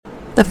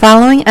The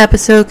following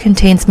episode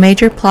contains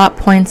major plot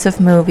points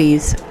of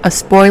movies. A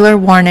spoiler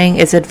warning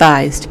is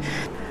advised.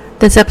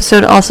 This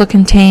episode also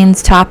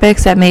contains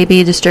topics that may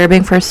be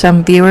disturbing for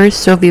some viewers,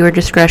 so viewer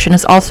discretion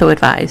is also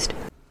advised.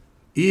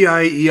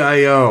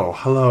 E-I-E-I-O.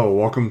 Hello,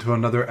 welcome to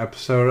another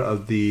episode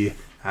of the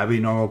Abby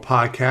Normal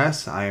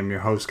Podcast. I am your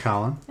host,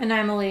 Collin. And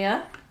I'm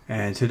Aaliyah.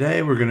 And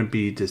today we're going to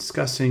be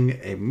discussing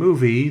a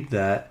movie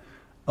that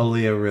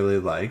Aaliyah really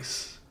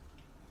likes.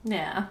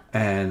 Yeah.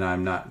 And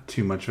I'm not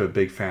too much of a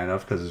big fan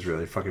of because it's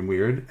really fucking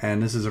weird.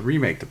 And this is a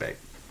remake debate.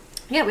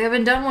 Yeah, we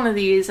haven't done one of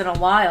these in a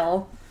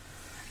while.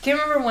 I can't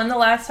remember when the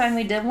last time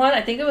we did one.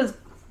 I think it was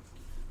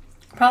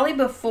probably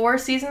before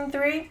season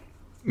 3.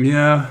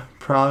 Yeah,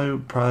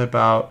 probably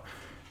about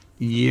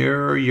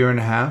year and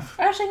a half.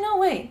 Actually, no,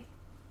 wait.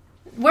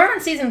 We're on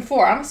season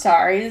 4. I'm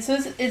sorry. This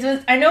was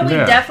I know we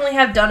definitely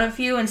have done a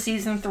few in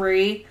season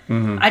 3.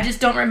 Mm-hmm. I just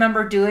don't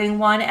remember doing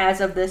one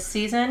as of this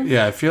season.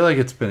 Yeah, I feel like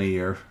it's been a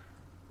year.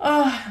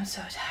 Oh, I'm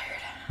so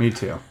tired. Me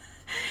too.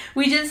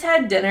 We just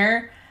had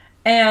dinner,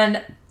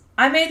 and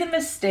I made the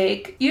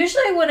mistake.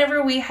 Usually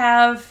whenever we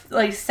have,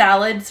 like,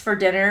 salads for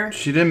dinner...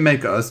 She didn't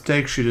make a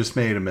mistake, she just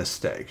made a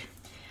mistake.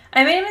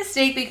 I made a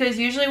mistake because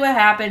usually what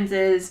happens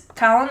is,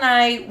 Collin and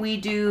I, we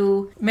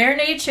do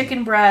marinated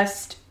chicken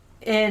breast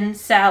in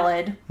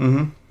salad.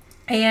 Mm-hmm.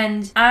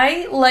 And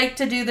I like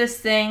to do this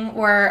thing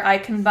where I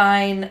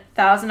combine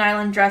Thousand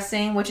Island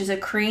dressing, which is a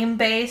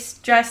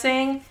cream-based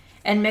dressing,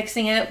 and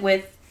mixing it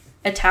with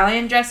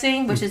Italian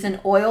dressing, which is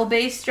an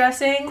oil-based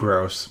dressing.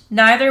 Gross.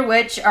 Neither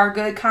which are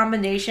good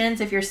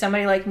combinations if you're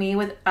somebody like me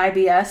with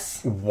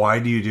IBS. Why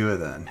do you do it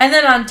then? And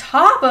then on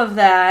top of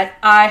that,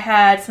 I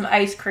had some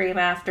ice cream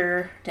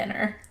after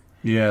dinner.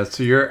 Yeah,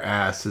 so your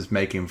ass is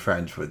making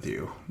friends with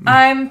you.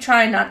 I'm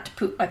trying not to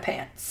poop my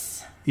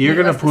pants. You're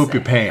going to poop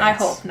your pants. I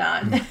hope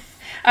not.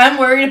 I'm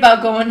worried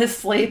about going to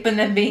sleep and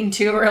then being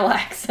too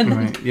relaxed.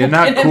 And You're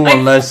not cool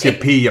unless you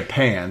pee your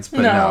pants,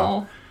 but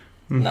no.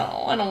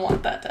 No, I don't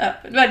want that to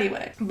happen. But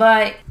anyway.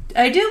 But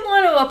I do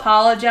want to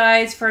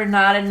apologize for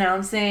not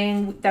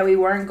announcing that we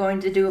weren't going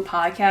to do a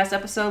podcast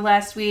episode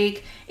last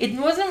week. It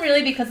wasn't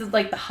really because of,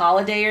 like, the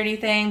holiday or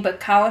anything,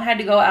 but Collin had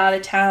to go out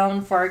of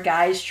town for a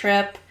guy's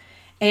trip,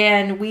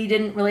 and we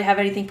didn't really have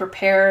anything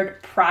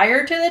prepared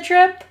prior to the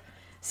trip,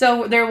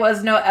 so there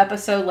was no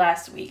episode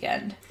last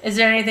weekend. Is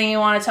there anything you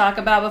want to talk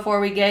about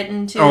before we get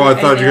into I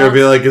thought you were going to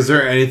be like, is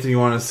there anything you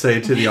want to say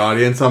to the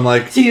audience? I'm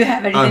like... Do you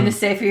have anything to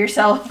say for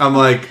yourself? I'm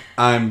like,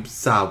 I'm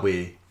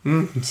sorry.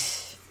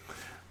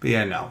 But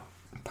yeah, no.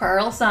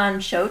 Pearl's on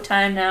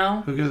Showtime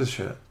now. Who gives a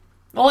shit?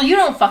 Well, you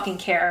don't fucking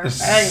care.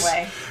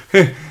 Anyway.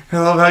 I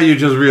love how you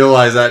just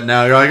realize that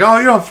now. You're like, oh,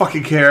 you don't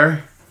fucking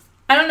care.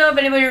 I don't know if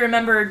anybody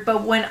remembered,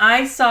 but when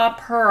I saw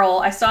Pearl,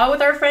 I saw it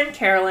with our friend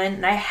Carolyn,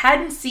 and I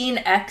hadn't seen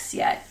X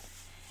yet.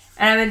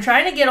 And I've been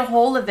trying to get a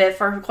hold of it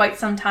for quite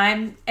some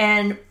time,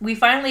 and we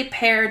finally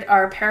paired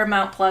our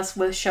Paramount Plus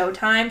with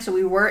Showtime, so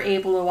we were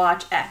able to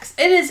watch X.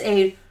 It is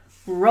a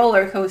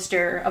roller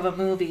coaster of a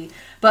movie,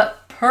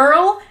 but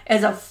Pearl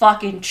is a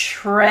fucking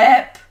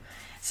trip.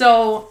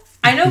 So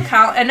I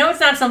know it's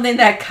not something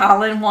that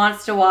Collin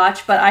wants to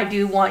watch, but I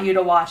do want you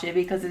to watch it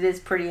because it is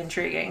pretty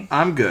intriguing.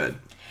 I'm good.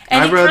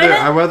 And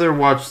I'd rather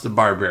watch The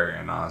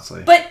Barbarian,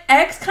 honestly. But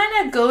X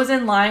kind of goes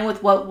in line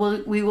with what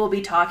we will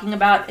be talking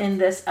about in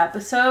this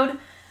episode.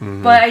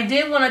 Mm-hmm. But I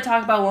did want to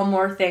talk about one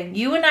more thing.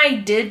 You and I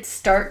did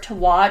start to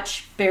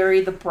watch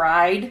Bury the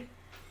Bride,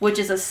 which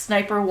is a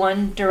Sniper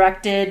One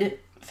directed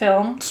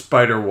film.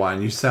 Spider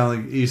One. You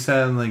sound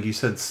like you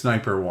said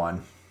Sniper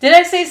One. Did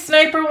I say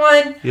Sniper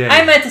One? Yeah.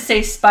 I meant to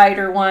say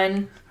Spider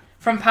One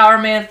from Power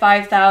Man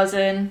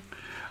 5000.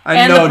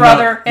 The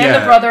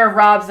brother of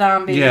Rob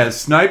Zombie. Yeah,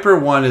 Sniper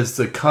One is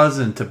the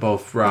cousin to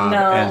both Rob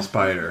and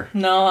Spider.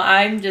 No,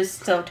 I'm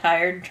just so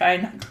tired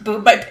trying not to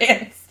poop my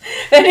pants.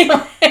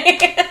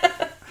 Anyway.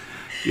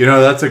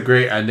 That's a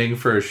great ending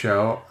for a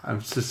show.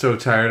 I'm just so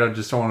tired, I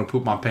just don't want to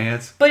poop my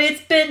pants. But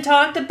it's been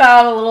talked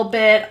about a little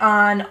bit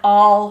on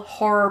all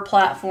horror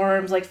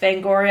platforms, like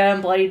Fangoria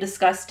and Bloody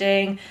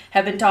Disgusting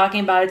have been talking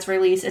about its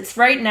release. It's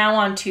right now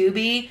on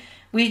Tubi.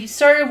 We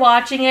started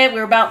watching it, we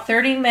were about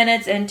 30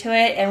 minutes into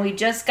it, and we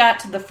just got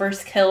to the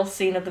first kill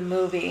scene of the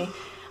movie.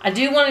 I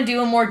do want to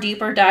do a more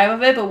deeper dive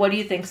of it, but what do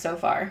you think so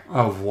far?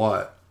 Of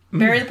what?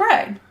 Bury the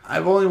Bride.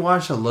 I've only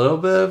watched a little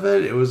bit of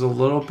it. It was a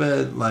little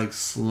bit, like,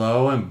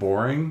 slow and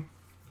boring.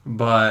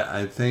 But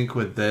I think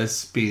with this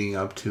speeding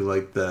up to,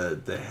 like, the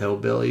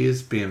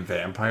hillbillies being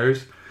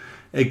vampires,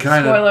 it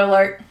kind of... Spoiler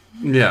alert.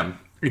 Yeah.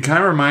 It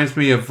kind of reminds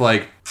me of,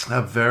 like,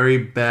 a very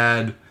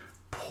bad...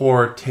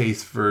 poor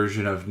taste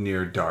version of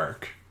Near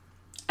Dark.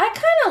 I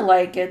kind of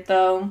like it,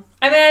 though.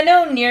 I mean, I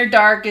know Near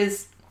Dark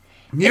is...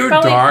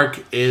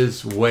 Dark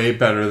is way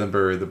better than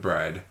Bury the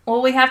Bride.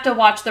 Well, we have to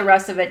watch the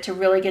rest of it to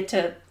really get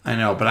to I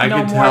know, but I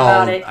could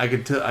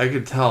tell... I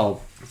could tell,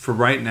 for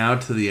right now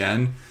to the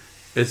end,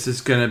 it's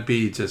just going to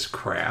be just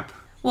crap.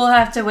 We'll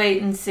have to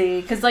wait and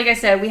see. Because, like I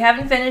said, we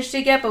haven't finished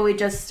it yet, but we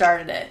just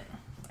started it.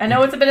 I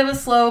know it's a bit of a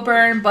slow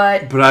burn,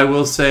 but... But I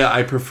will say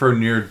I prefer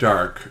Near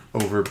Dark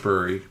over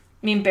Bury.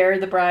 You mean Bury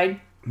the Bride?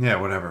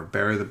 Yeah, whatever.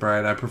 Bury the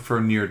Bride. I prefer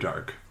Near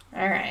Dark.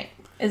 All right.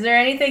 Is there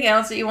anything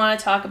else that you want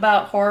to talk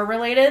about horror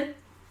related?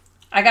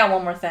 I got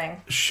one more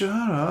thing. Shut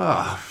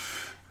up.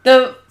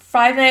 The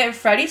Five Nights at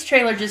Freddy's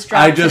trailer just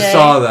dropped I just today.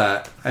 saw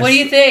that. What do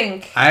you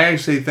think? I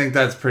actually think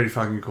that's pretty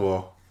fucking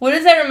cool. What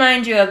does that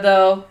remind you of,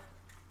 though?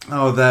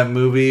 Oh, that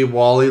movie,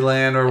 Wally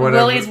Land or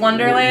whatever. Willy's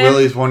Wonderland?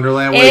 Willy's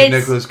Wonderland with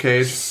Nicolas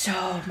Cage.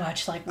 So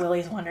much like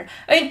Willy's Wonder.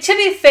 I mean, to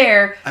be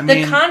fair,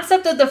 the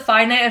concept of the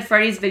Five Nights at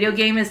Freddy's video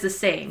game is the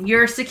same.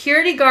 You're a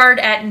security guard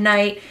at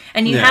night,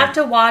 and you have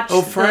to watch...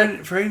 Oh,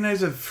 Five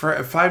Nights at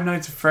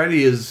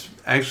Freddy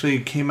actually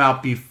came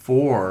out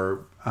before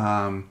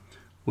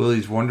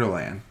Willy's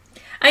Wonderland.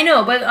 I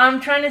know, but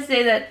I'm trying to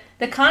say that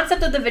the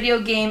concept of the video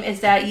game is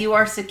that you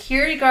are a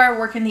security guard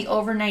working the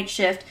overnight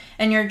shift,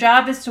 and your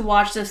job is to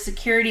watch the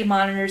security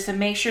monitors to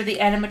make sure the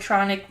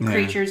animatronic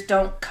creatures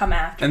don't come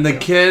after you. And the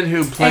kid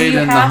who played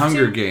in the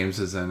Hunger Games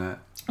is in it.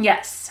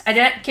 Yes. I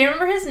can't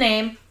remember his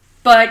name,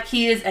 but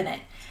he is in it.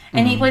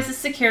 And he plays a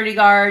security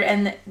guard,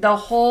 and the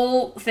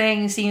whole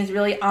thing seems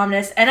really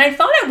ominous. And I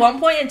thought at one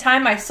point in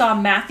time I saw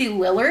Matthew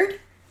Lillard.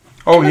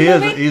 Oh, he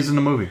is. He's in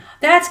the movie.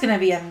 That's going to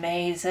be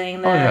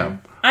amazing, then. Oh,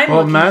 yeah.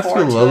 Well, Matthew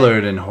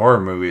Lillard in horror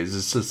movies,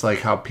 it's just like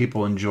how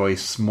people enjoy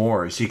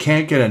s'mores. You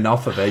can't get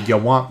enough of it. You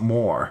want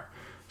more.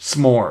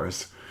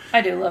 S'mores.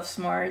 I do love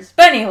s'mores.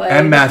 But anyway.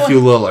 And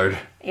Matthew Lillard.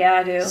 Yeah,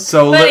 I do.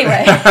 So, but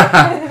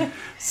anyway.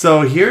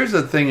 So here's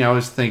the thing I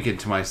was thinking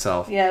to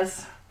myself.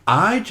 Yes.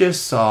 I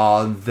just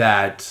saw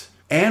that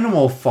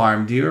Animal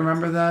Farm. Do you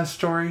remember that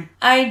story?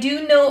 I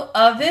do know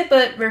of it,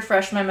 but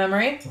refresh my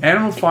memory.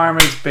 Animal Farm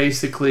is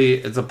basically,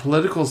 it's a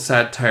political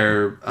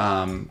satire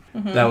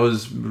that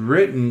was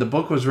written, the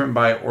book was written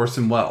by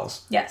Orson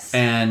Welles. Yes.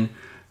 And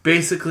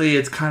basically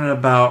it's kind of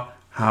about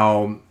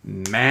how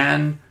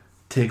man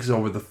takes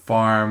over the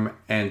farm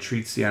and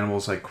treats the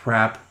animals like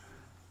crap.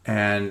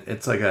 And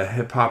it's like a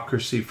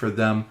hypocrisy for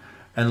them.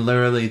 And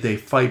literally they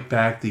fight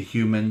back the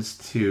humans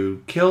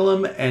to kill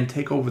them and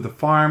take over the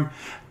farm.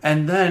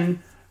 And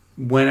then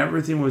when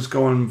everything was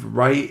going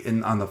right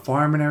on the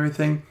farm and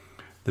everything,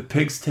 the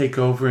pigs take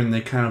over and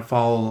they kind of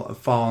fall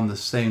on the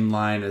same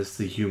line as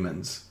the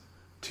humans.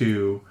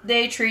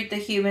 They treat the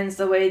humans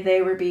the way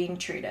they were being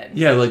treated.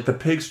 Yeah, like the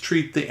pigs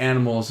treat the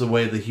animals the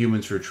way the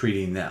humans were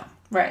treating them.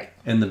 Right.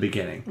 In the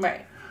beginning.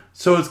 Right.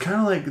 So it's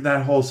kind of like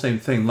that whole same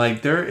thing.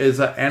 Like there is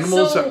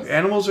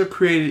animals are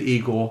created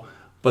equal,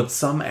 but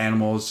some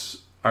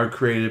animals are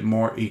created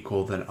more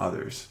equal than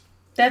others.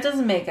 That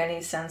doesn't make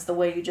any sense the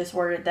way you just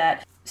worded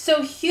that.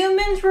 So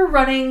humans were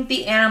running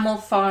the animal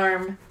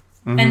farm,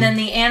 and then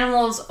the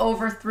animals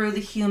overthrew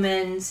the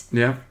humans.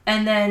 Yeah.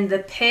 And then the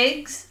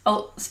pigs,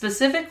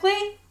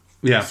 specifically,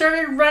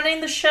 started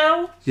running the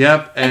show.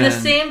 Yep. In the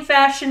same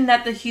fashion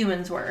that the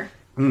humans were.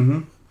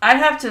 Mm-hmm. I'd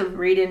have to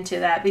read into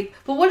that.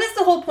 But what is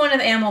the whole point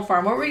of Animal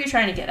Farm? What were you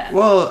trying to get at?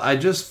 Well, I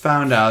just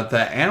found out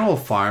that Animal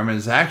Farm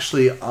is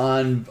actually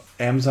on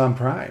Amazon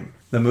Prime.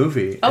 The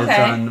movie.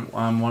 Okay. It's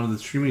on one of the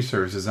streaming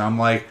services. I'm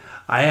like,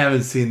 I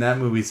haven't seen that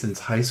movie since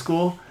high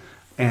school,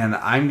 and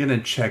I'm going to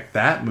check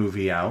that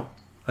movie out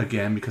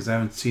again because I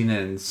haven't seen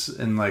it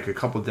in like a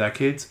couple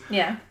decades.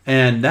 Yeah.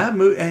 And that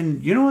movie,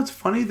 and you know what's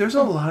funny? There's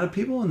a lot of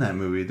people in that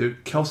movie. There's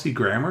Kelsey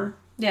Grammer.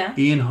 Yeah.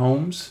 Ian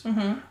Holmes.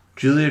 Mm-hmm.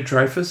 Julia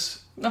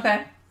Dreyfus.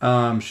 Okay.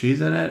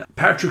 She's in it.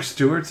 Patrick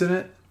Stewart's in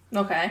it.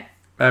 Okay.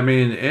 I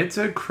mean, it's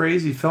a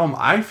crazy film.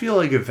 I feel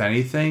like, if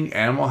anything,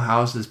 Animal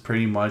House is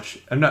pretty much...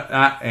 Not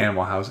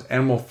Animal House,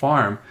 Animal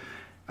Farm.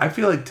 I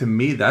feel like, to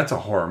me, that's a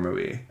horror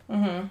movie.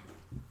 Mm-hmm.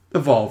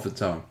 Of all of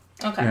its own.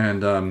 Okay.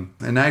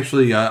 And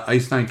actually,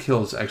 Ice Nine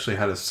Kills actually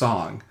had a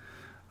song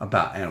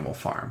about Animal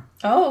Farm.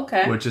 Oh,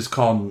 okay. Which is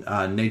called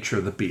Nature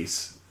of the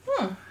Beast.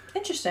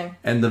 Interesting.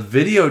 And the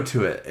video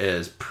to it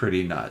is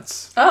pretty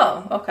nuts.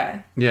 Oh,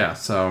 okay. Yeah,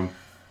 so...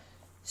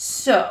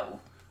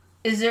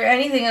 Is there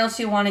anything else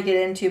you want to get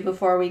into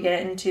before we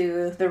get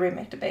into the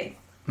remake debate?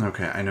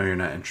 Okay, I know you're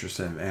not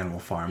interested in Animal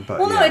Farm, but...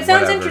 Well, no, it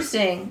sounds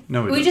interesting.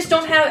 No, we just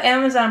don't have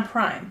Amazon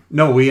Prime.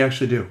 No, we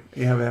actually do.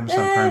 We have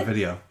Amazon Prime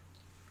Video.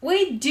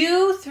 We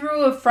do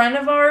through a friend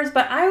of ours,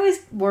 but I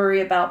always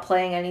worry about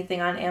playing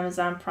anything on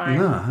Amazon Prime.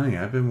 No, honey,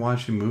 I've been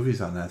watching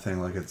movies on that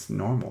thing like it's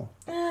normal.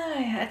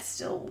 I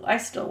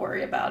still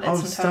worry about it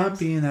sometimes. Stop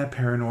being that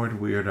paranoid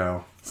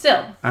weirdo.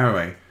 Still.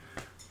 Anyway...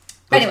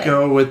 Let's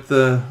go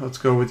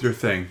with your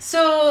thing.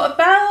 So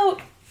about,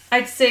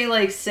 I'd say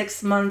like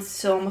 6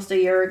 months to almost a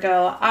year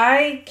ago,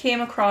 I came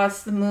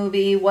across the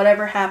movie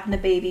Whatever Happened to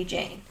Baby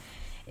Jane.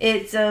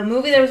 It's a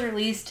movie that was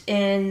released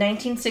in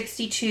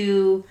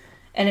 1962,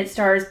 and it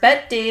stars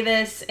Bette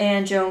Davis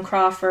and Joan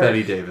Crawford.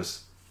 Bette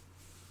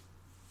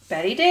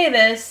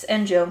Davis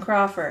and Joan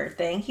Crawford.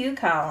 Thank you,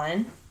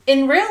 Collin.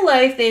 In real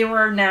life, they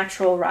were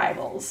natural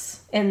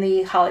rivals in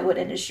the Hollywood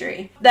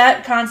industry.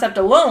 That concept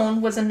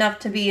alone was enough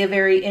to be a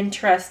very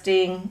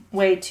interesting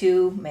way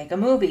to make a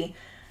movie.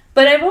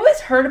 But I've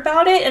always heard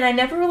about it, and I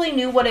never really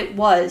knew what it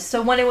was.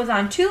 So when it was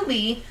on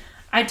Tubi,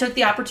 I took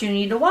the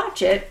opportunity to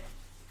watch it.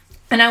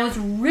 And I was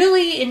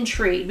really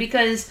intrigued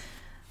because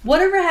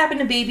Whatever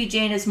Happened to Baby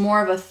Jane is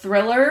more of a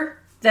thriller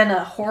than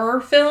a horror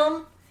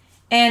film.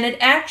 And it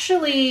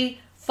actually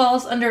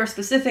falls under a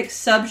specific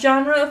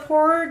subgenre of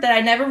horror that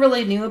I never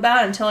really knew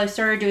about until I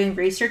started doing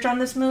research on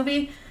this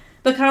movie.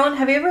 But Collin,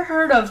 have you ever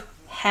heard of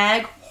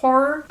hag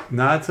horror?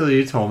 Not until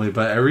you told me,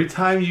 but every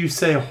time you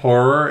say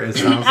horror, it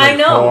sounds I like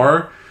know.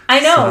 horror. I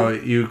know. So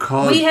you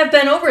call it... We have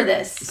been over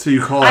this. So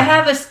you call it... I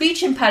have a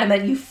speech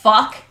impediment, you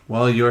fuck.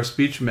 Well, your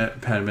speech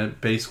impediment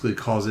basically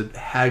calls it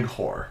hag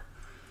horror.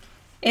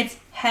 It's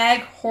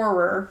hag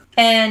horror.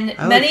 And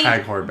I like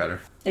hag horror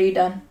better. Are you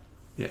done?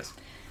 Yes.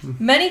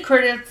 Many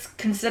critics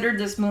considered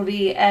this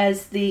movie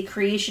as the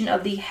creation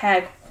of the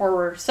hag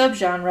horror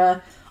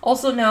subgenre,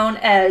 also known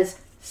as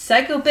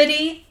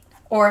psychobiddy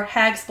or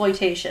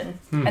hagsploitation.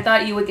 I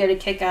thought you would get a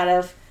kick out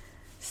of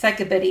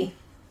psychobiddy.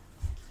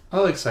 I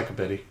like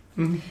psychobiddy.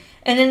 Mm-hmm.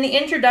 And in the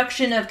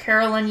introduction of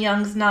Carolyn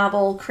Young's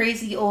novel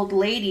Crazy Old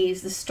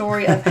Ladies, the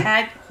story of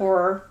hag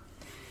horror,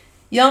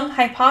 Young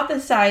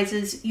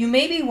hypothesizes you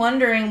may be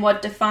wondering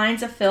what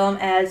defines a film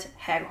as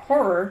hag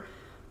horror,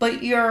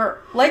 but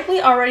you're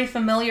likely already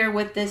familiar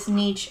with this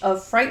niche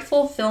of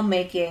frightful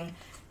filmmaking.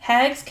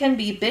 Hags can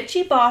be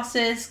bitchy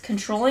bosses,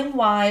 controlling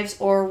wives,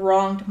 or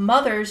wronged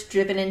mothers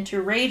driven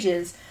into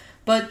rages,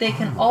 but they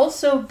can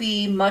also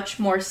be much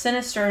more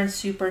sinister and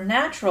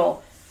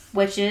supernatural.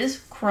 Witches,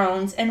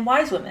 crones, and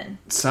wise women.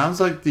 Sounds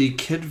like the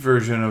kid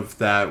version of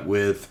that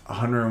with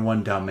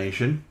 101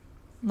 Dalmatian.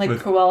 Like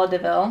Cruella de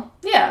Vil.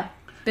 Yeah.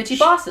 Bitchy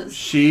bosses.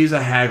 She's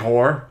a hag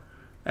whore.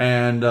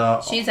 And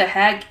she's a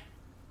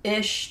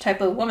hag-ish type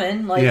of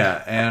woman. Like,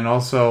 yeah, and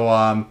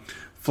also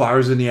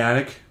Flowers in the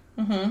Attic.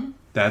 Mm-hmm.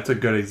 That's a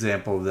good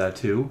example of that,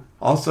 too.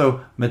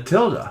 Also,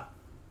 Matilda.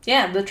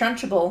 Yeah, the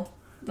Trunchable.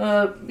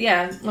 The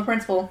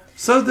principal.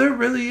 So there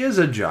really is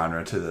a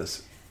genre to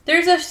this.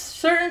 There's a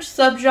certain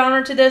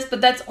subgenre to this,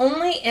 but that's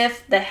only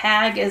if the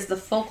hag is the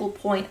focal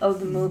point of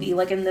the movie,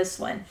 like in this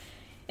one.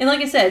 And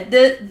like I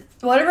said,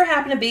 Whatever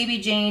Happened to Baby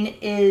Jane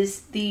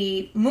is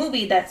the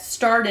movie that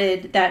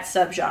started that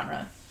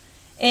subgenre.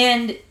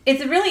 And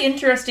it's a really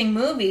interesting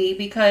movie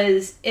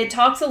because it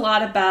talks a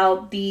lot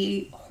about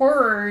the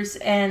horrors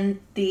and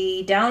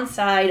the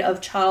downside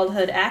of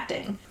childhood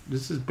acting.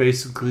 This is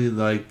basically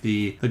like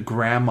the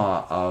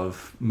grandma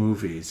of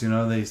movies. You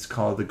know, they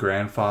call it the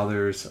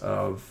grandfathers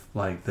of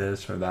like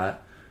this or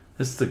that.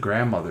 This is the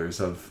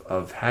grandmothers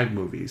of hag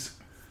movies.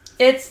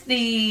 It's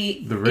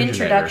the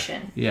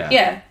introduction. Yeah.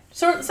 Yeah,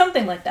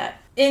 something like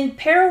that. In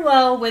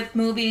parallel with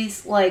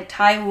movies like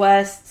Ty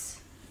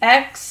West's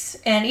X,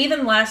 and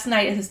even Last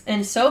Night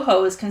in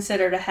Soho is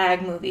considered a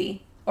hag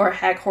movie or a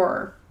hag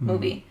horror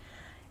movie.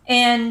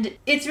 And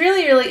it's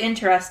really, really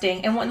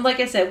interesting. And like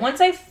I said, once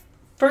I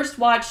first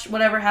watched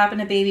Whatever Happened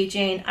to Baby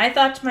Jane, I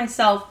thought to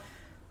myself,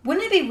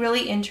 wouldn't it be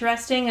really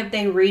interesting if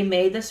they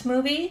remade this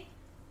movie?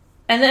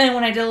 And then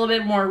when I did a little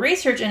bit more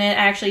research in it,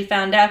 I actually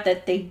found out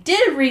that they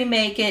did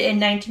remake it in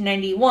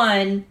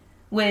 1991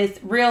 with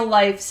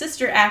real-life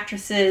sister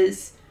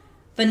actresses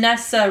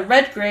Vanessa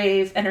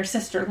Redgrave and her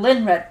sister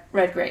Lynn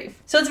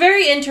Redgrave. So it's a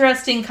very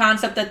interesting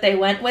concept that they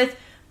went with.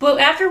 But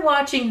after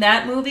watching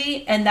that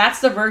movie, and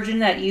that's the version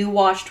that you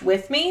watched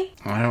with me...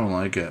 I don't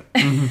like it.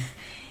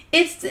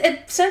 It's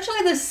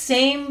essentially the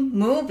same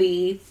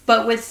movie,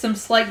 but with some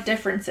slight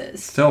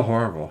differences. Still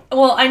horrible.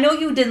 Well, I know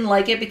you didn't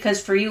like it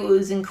because for you it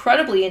was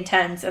incredibly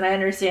intense, and I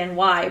understand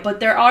why. But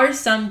there are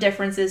some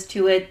differences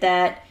to it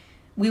that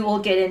we will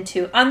get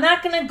into. I'm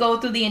not going to go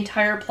through the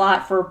entire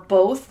plot for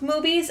both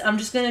movies. I'm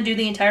just going to do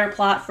the entire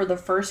plot for the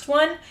first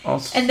one.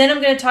 And then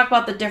I'm going to talk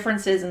about the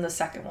differences in the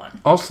second one.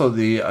 Also,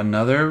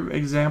 another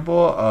example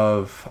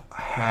of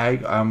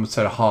hag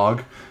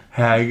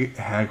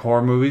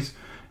horror movies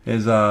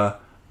is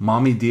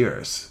Mommy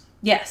Dearest.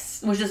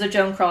 Yes, which is a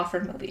Joan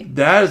Crawford movie.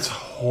 That is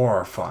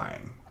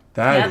horrifying.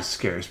 That is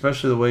scary,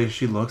 especially the way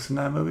she looks in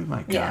that movie.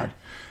 My God. Yeah.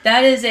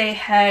 That is a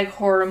hag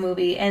horror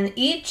movie, and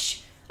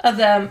each of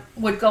them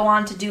would go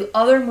on to do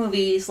other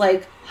movies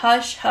like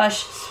Hush,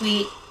 Hush,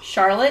 Sweet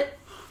Charlotte.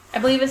 I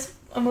believe it's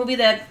a movie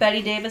that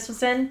Bette Davis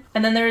was in.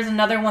 And then there's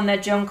another one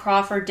that Joan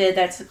Crawford did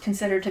that's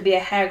considered to be a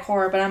hag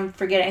horror, but I'm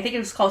forgetting. I think it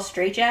was called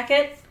Straight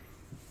Jacket.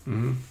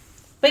 Mm-hmm.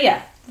 But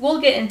yeah, we'll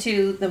get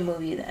into the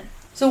movie then.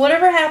 So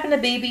Whatever Happened to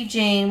Baby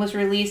Jane was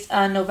released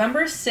on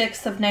November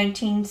 6th of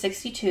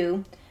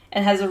 1962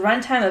 and has a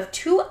runtime of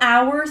 2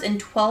 hours and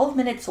 12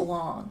 minutes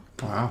long.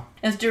 Wow.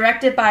 It was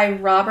directed by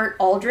Robert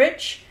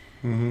Aldrich.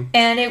 Mm-hmm.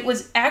 And it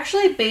was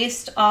actually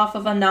based off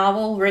of a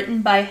novel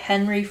written by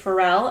Henry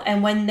Farrell.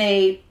 And when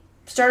they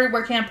started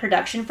working on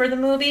production for the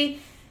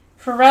movie,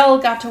 Farrell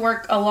got to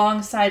work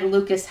alongside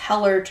Lucas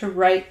Heller to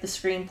write the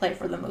screenplay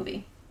for the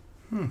movie.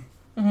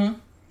 Mm-hmm. Okay.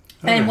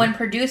 And when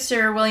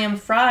producer William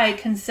Fry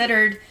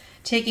considered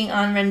taking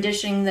on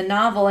renditioning the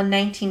novel in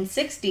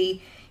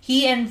 1960,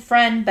 he and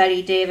friend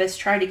Bette Davis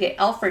tried to get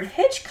Alfred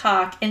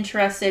Hitchcock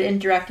interested in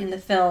directing the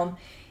film.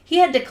 He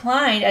had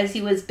declined as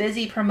he was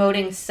busy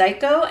promoting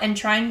Psycho and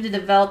trying to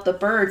develop The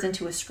Birds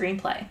into a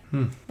screenplay.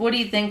 What do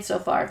you think so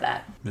far of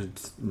that?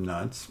 It's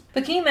nuts.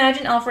 But can you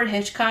imagine Alfred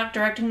Hitchcock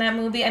directing that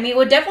movie? I mean, it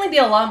would definitely be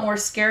a lot more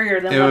scarier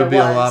than what it was. It would be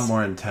a lot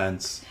more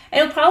intense.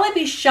 And it would probably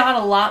be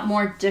shot a lot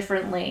more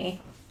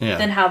differently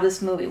than how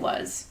this movie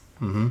was.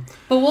 Mm-hmm.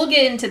 But we'll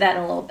get into that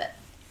in a little bit.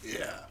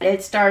 Yeah.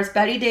 It stars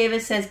Bette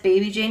Davis as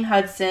Baby Jane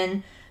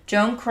Hudson,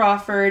 Joan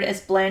Crawford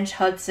as Blanche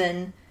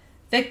Hudson,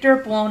 Victor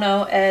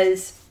Buono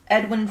as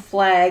Edwin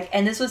Flagg,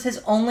 and this was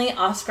his only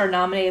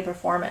Oscar-nominated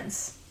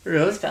performance.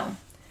 Really? This film.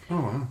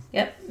 Oh, wow.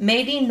 Yep.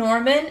 Maydie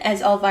Norman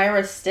as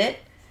Elvira Stitt,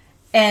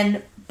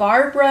 and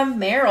Barbara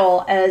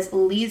Merrill as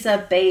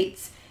Lisa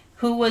Bates,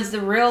 who was the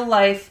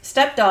real-life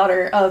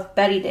stepdaughter of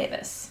Bette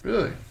Davis.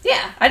 Really?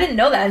 Yeah, I didn't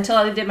know that until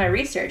I did my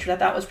research, which I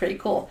thought was pretty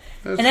cool.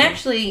 That's and cool.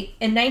 Actually,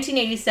 in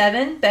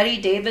 1987,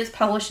 Bette Davis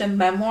published a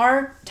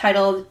memoir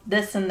titled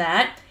This and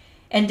That,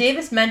 and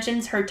Davis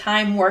mentions her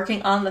time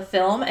working on the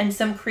film and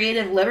some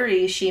creative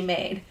liberties she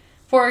made.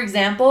 For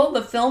example,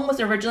 the film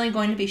was originally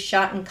going to be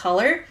shot in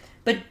color,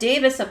 but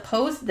Davis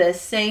opposed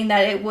this, saying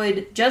that it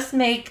would just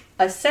make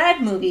a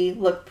sad movie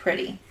look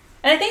pretty.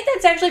 And I think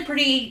that's actually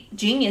pretty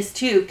genius,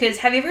 too, because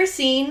have you ever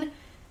seen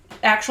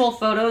actual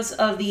photos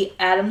of the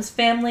Addams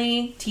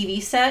Family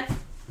TV set?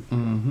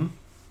 Mm-hmm.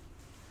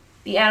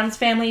 The Addams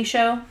Family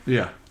show?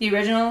 Yeah. The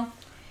original?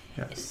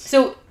 Yes.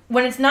 So,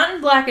 when it's not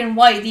in black and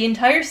white, the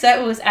entire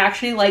set was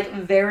actually, like,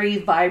 very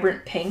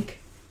vibrant pink.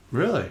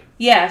 Really?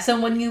 Yeah, so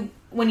when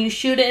you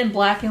shoot it in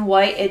black and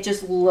white, it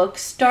just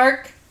looks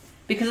dark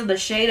because of the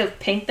shade of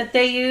pink that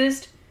they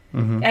used.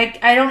 Mm-hmm.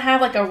 I don't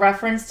have, like, a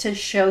reference to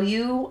show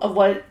you of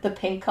what the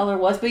pink color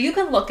was, but you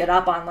can look it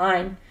up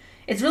online.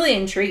 It's really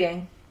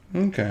intriguing.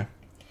 Okay.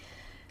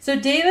 So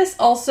Davis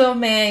also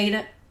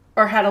made,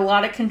 or had a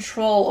lot of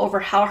control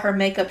over how her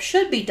makeup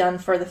should be done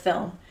for the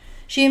film.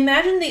 She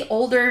imagined the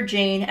older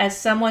Jane as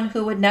someone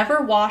who would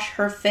never wash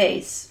her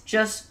face,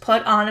 just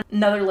put on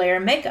another layer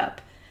of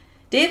makeup.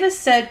 Davis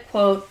said,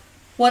 quote,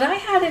 "What I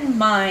had in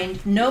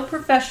mind, no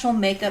professional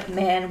makeup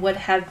man would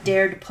have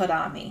dared to put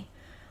on me.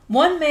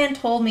 One man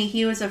told me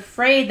he was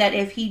afraid that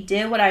if he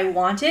did what I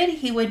wanted,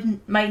 he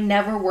might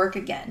never work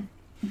again."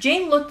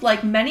 Jane looked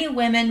like many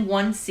women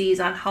one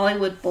sees on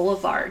Hollywood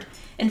Boulevard.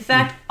 In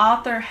fact,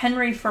 author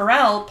Henry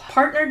Farrell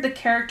partnered the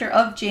character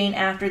of Jane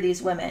after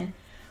these women.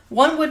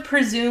 One would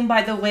presume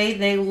by the way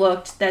they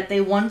looked that they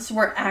once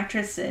were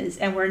actresses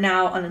and were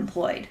now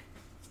unemployed.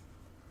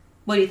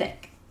 What do you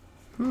think?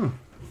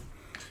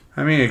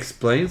 I mean, it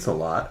explains a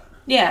lot.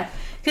 Yeah,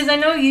 because I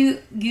know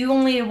you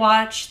only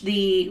watched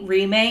the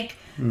remake,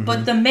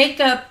 but the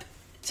makeup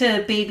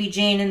to Baby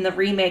Jane in the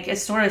remake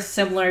is sort of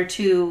similar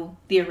to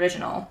the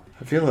original.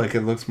 I feel like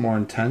it looks more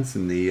intense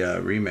in the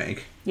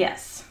remake.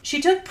 Yes.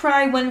 She took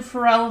pride when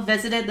Farrell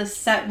visited the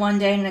set one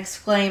day and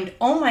exclaimed,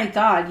 "Oh my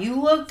god, you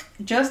look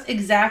just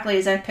exactly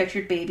as I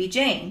pictured Baby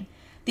Jane."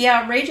 The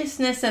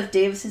outrageousness of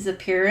Davis's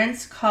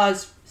appearance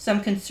caused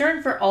some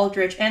concern for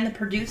Aldrich and the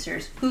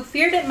producers, who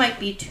feared it might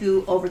be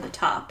too over the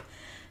top.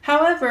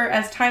 However,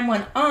 as time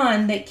went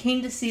on, they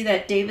came to see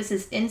that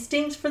Davis's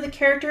instincts for the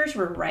characters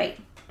were right.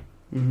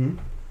 Mm-hmm.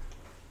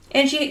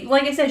 And she,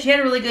 like I said, she had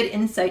a really good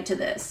insight to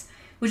this,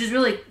 which is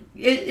really,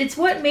 it's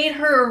what made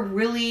her a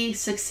really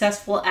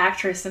successful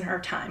actress in her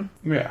time.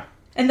 Yeah.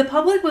 And the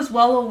public was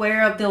well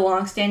aware of the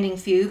long-standing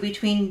feud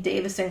between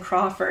Davis and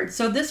Crawford,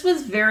 so this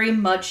was very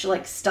much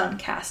like stunt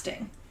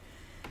casting.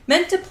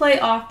 Meant to play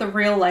off the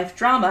real-life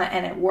drama,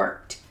 and it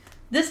worked.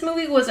 This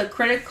movie was a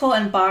critical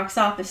and box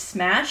office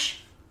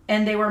smash,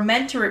 and they were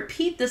meant to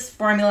repeat this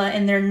formula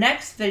in their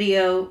next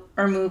video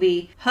or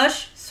movie,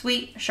 Hush,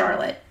 Sweet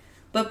Charlotte.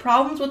 But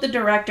problems with the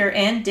director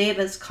and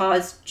Davis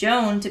caused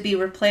Joan to be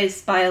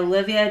replaced by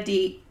Olivia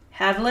de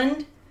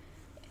Havilland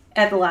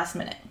at the last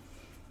minute.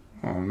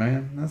 Oh,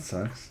 man, that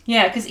sucks.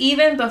 Yeah, because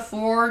even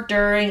before,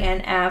 during,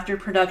 and after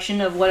production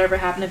of whatever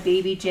happened to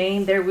Baby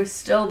Jane, there was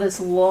still this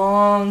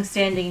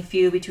long-standing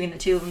feud between the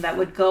two of them that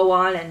would go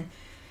on and...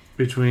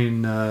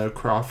 Between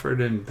Crawford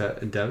and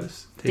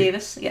Davis?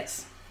 Davis,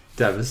 yes.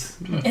 Davis.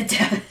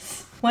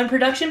 Davis. When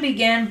production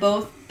began,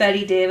 both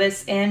Bette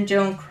Davis and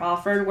Joan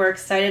Crawford were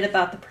excited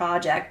about the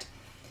project.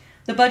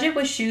 The budget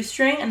was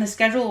shoestring and the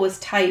schedule was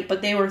tight,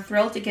 but they were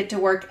thrilled to get to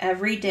work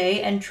every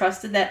day and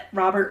trusted that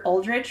Robert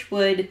Aldrich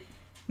would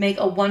make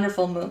a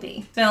wonderful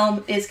movie.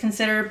 Film is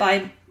considered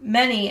by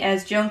many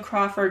as Joan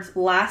Crawford's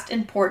last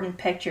important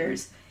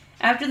pictures.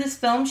 After this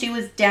film, she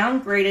was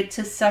downgraded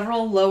to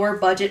several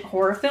lower-budget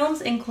horror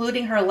films,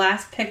 including her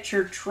last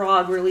picture,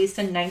 Trog, released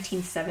in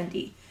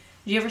 1970.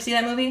 Did you ever see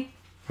that movie?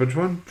 Which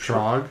one?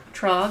 Trog?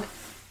 Trog.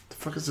 The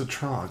fuck is a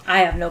Trog? I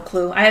have no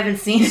clue. I haven't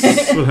seen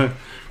it.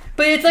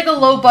 But it's like a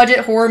low-budget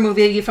horror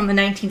movie from the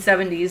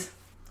 1970s.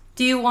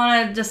 Do you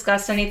want to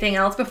discuss anything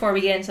else before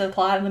we get into the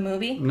plot of the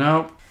movie?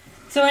 Nope.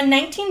 So in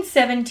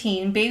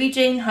 1917, Baby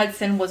Jane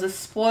Hudson was a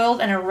spoiled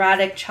and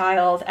erratic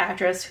child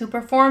actress who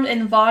performed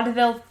in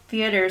vaudeville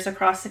theaters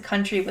across the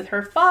country with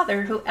her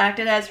father, who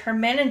acted as her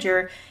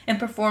manager and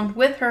performed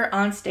with her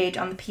on stage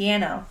on the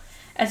piano.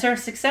 As her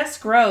success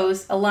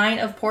grows, a line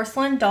of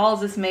porcelain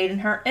dolls is made in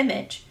her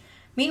image.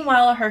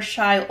 Meanwhile, her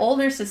shy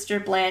older sister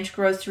Blanche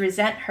grows to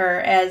resent her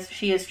as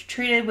she is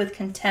treated with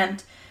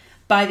contempt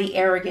by the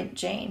arrogant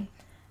Jane.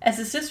 As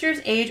the sisters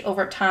age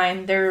over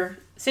time, their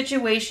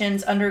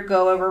situations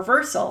undergo a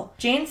reversal.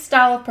 Jane's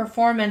style of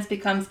performance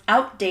becomes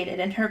outdated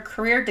and her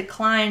career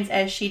declines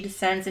as she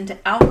descends into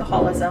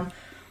alcoholism,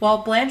 while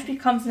Blanche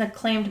becomes an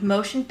acclaimed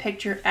motion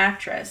picture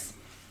actress.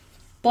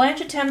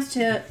 Blanche attempts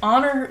to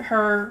honor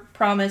her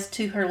promise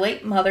to her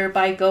late mother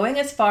by going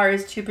as far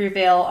as to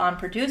prevail on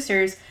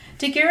producers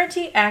to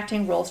guarantee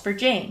acting roles for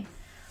Jane.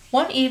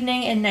 One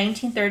evening in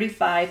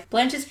 1935,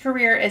 Blanche's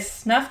career is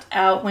snuffed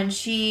out when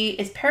she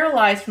is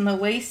paralyzed from the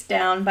waist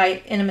down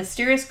in a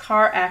mysterious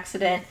car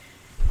accident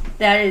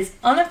that is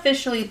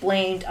unofficially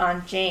blamed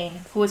on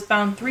Jane, who was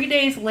found 3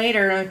 days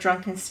later in a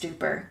drunken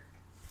stupor.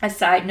 A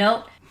side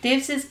note,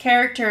 Davis's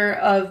character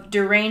of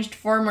deranged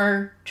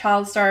former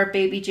child star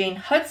Baby Jane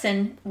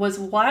Hudson was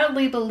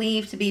widely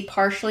believed to be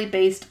partially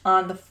based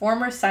on the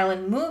former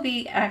silent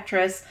movie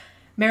actress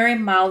Mary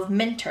Miles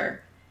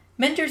Minter.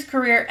 Minter's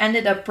career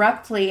ended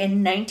abruptly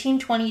in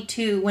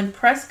 1922 when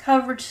press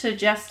coverage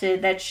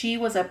suggested that she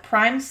was a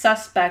prime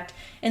suspect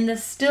in the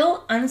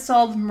still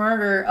unsolved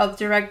murder of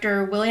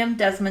director William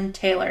Desmond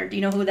Taylor. Do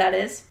you know who that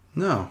is?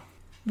 No.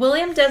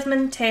 William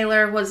Desmond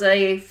Taylor was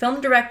a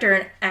film director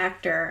and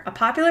actor, a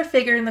popular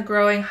figure in the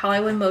growing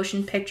Hollywood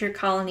motion picture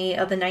colony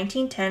of the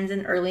 1910s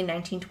and early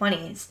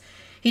 1920s.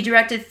 He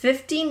directed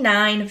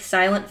 59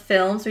 silent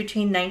films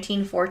between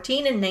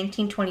 1914 and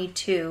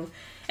 1922,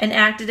 and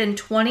acted in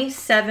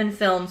 27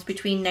 films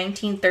between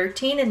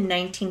 1913 and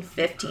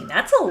 1915.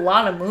 That's a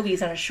lot of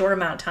movies in a short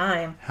amount of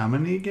time. How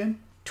many again?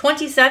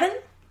 27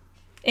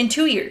 in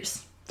 2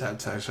 years.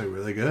 That's actually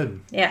really good.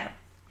 Yeah.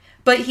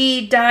 But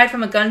he died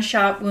from a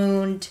gunshot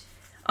wound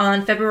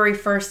on February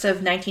 1st of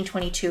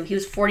 1922. He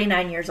was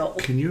 49 years old.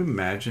 Can you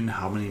imagine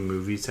how many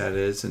movies that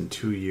is in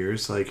 2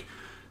 years? Like,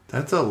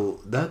 that's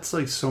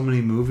like so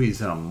many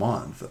movies in a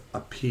month a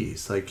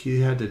piece. Like,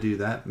 he had to do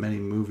that many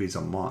movies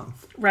a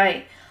month.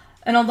 Right.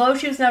 And although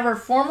she was never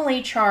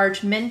formally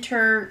charged,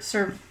 Minter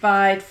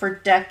survived for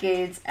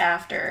decades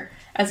after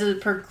as a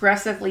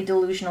progressively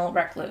delusional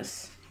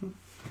recluse.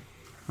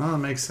 Well, that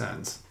makes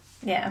sense.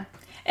 Yeah.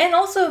 And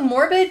also,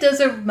 Morbid does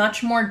a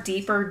much more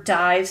deeper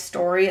dive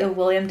story of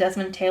William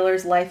Desmond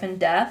Taylor's life and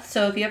death.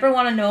 So if you ever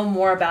want to know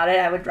more about it,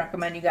 I would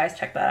recommend you guys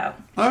check that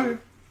out. Okay.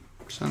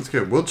 Sounds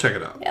good. We'll check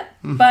it out. Yep.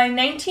 By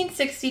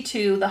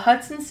 1962, the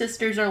Hudson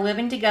sisters are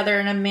living together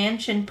in a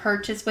mansion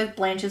purchased with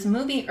Blanche's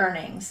movie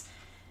earnings.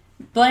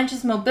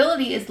 Blanche's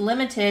mobility is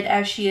limited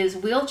as she is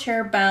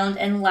wheelchair-bound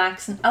and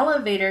lacks an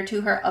elevator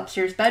to her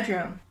upstairs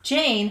bedroom.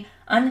 Jane,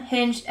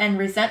 unhinged and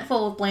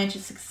resentful of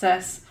Blanche's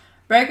success,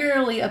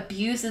 regularly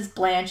abuses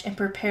Blanche and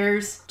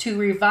prepares to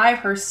revive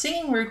her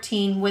singing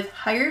routine with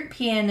hired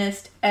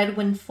pianist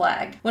Edwin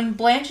Flagg. When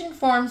Blanche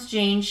informs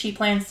Jane she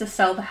plans to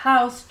sell the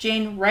house,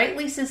 Jane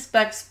rightly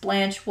suspects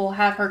Blanche will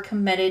have her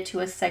committed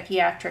to a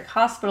psychiatric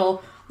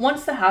hospital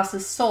once the house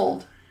is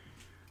sold.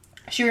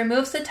 She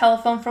removes the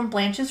telephone from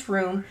Blanche's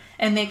room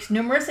and makes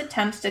numerous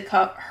attempts to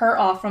cut her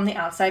off from the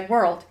outside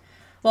world.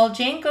 While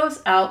Jane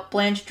goes out,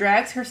 Blanche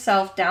drags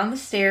herself down the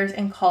stairs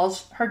and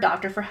calls her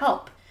doctor for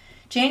help.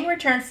 Jane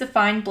returns to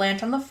find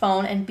Blanche on the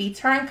phone and beats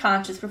her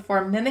unconscious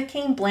before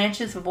mimicking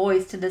Blanche's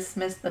voice to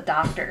dismiss the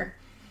doctor.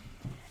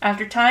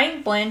 After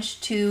tying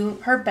Blanche to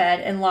her bed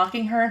and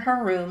locking her in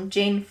her room,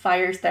 Jane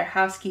fires their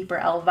housekeeper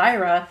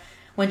Elvira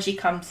when she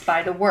comes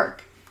by to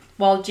work.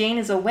 While Jane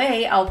is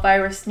away,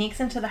 Elvira sneaks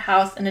into the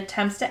house and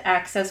attempts to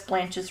access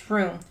Blanche's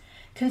room.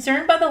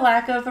 Concerned by the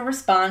lack of a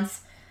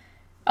response,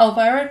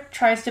 Elvira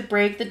tries to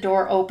break the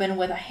door open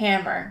with a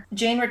hammer.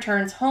 Jane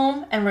returns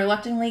home and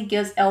reluctantly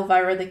gives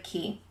Elvira the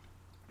key.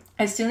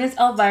 As soon as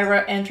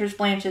Elvira enters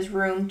Blanche's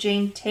room,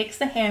 Jane takes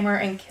the hammer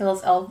and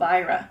kills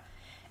Elvira.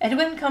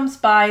 Edwin comes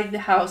by the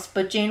house,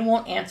 but Jane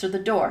won't answer the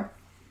door.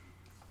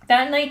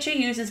 That night,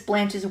 she uses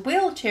Blanche's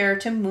wheelchair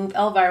to move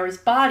Elvira's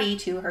body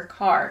to her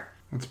car.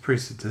 That's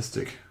pretty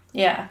sadistic.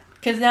 Yeah,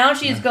 because now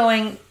she's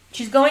going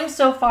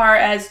so far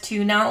as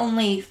to not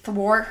only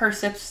thwart her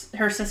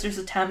sister's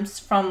attempts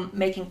from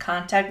making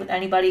contact with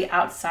anybody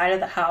outside of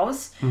the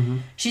house,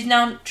 she's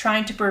now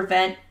trying to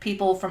prevent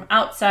people from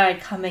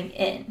outside coming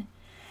in.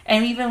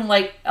 And even,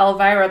 like,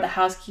 Elvira, the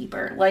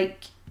housekeeper,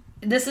 like,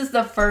 this is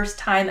the first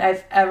time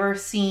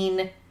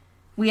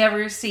we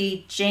ever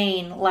see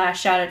Jane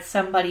lash out at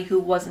somebody who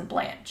wasn't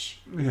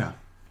Blanche. Yeah.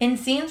 In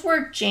scenes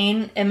where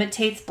Jane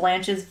imitates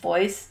Blanche's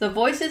voice, the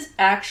voice is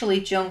actually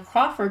Joan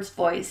Crawford's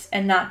voice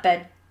and not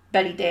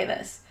Bette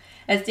Davis,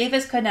 as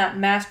Davis could not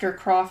master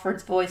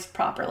Crawford's voice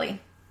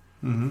properly.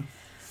 Mm-hmm.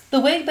 The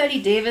wig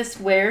Bette Davis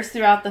wears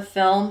throughout the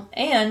film,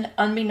 and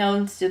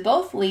unbeknownst to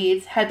both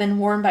leads, had been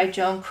worn by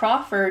Joan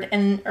Crawford in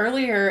an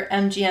earlier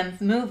MGM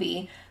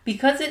movie.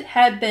 Because it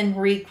had been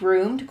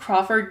re-groomed,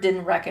 Crawford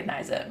didn't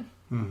recognize it.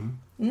 Mm-hmm.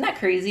 Isn't that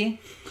crazy?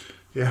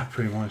 Yeah,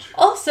 pretty much.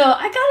 Also,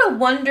 I gotta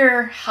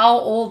wonder how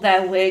old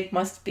that wig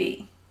must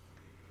be.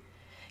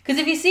 Because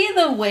if you see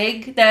the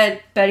wig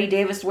that Bette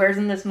Davis wears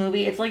in this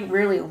movie, it's like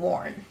really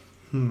worn.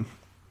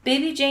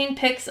 Baby Jane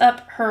picks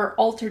up her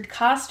altered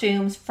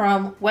costumes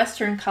from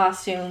Western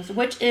Costumes,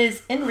 which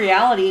is, in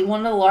reality,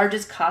 one of the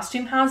largest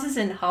costume houses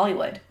in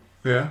Hollywood.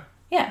 Yeah?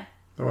 Yeah.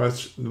 The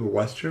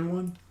Western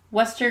one?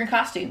 Western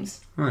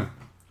Costumes. Hmm.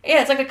 Yeah,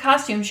 it's like a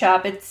costume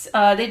shop. It's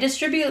they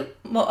distribute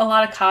a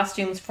lot of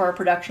costumes for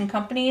production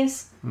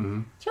companies.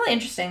 Mm-hmm. It's really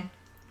interesting.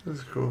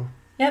 That's cool.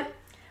 Yep.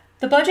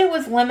 The budget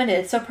was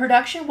limited, so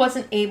production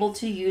wasn't able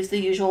to use the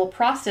usual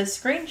process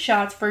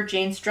screenshots for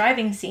Jane's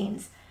driving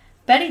scenes.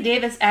 Bette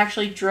Davis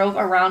actually drove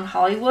around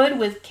Hollywood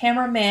with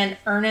cameraman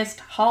Ernest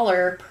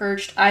Haller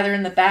perched either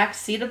in the back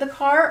seat of the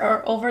car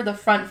or over the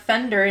front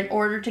fender in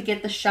order to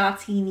get the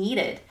shots he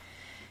needed.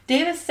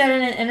 Davis said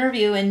in an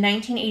interview in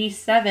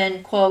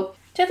 1987, quote,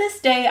 "To this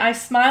day, I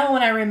smile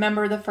when I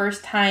remember the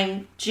first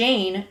time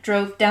Jane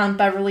drove down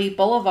Beverly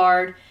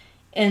Boulevard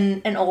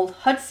in an old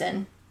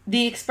Hudson.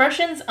 The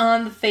expressions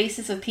on the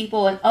faces of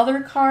people in other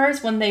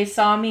cars when they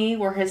saw me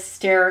were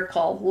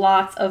hysterical.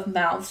 Lots of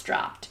mouths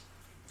dropped."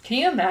 Can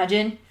you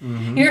imagine?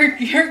 Mm-hmm.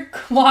 You're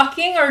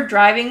walking or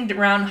driving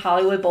around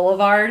Hollywood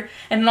Boulevard,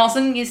 and then all of a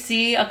sudden you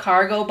see a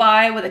car go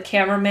by with a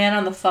cameraman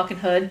on the fucking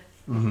hood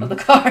of the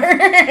car.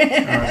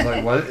 I was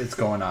like, what is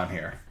going on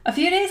here? A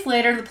few days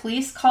later, the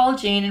police called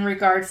Jane in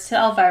regards to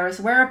Elvira's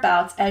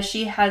whereabouts, as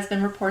she has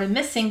been reported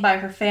missing by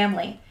her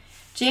family.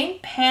 Jane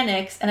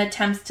panics and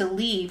attempts to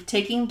leave,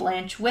 taking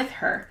Blanche with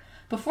her.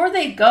 Before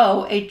they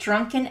go, a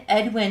drunken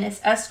Edwin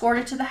is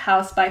escorted to the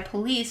house by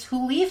police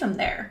who leave him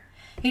there.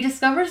 He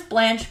discovers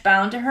Blanche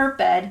bound to her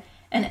bed,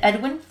 and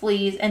Edwin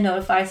flees and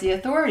notifies the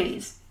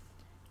authorities.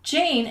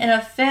 Jane, in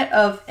a fit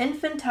of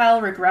infantile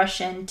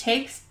regression,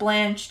 takes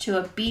Blanche to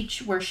a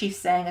beach where she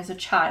sang as a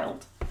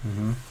child.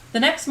 Mm-hmm. The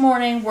next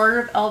morning,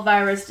 word of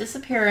Elvira's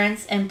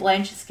disappearance and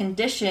Blanche's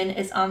condition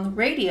is on the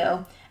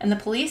radio, and the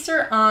police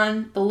are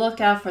on the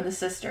lookout for the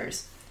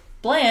sisters.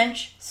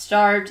 Blanche,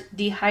 starved,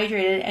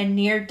 dehydrated, and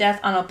near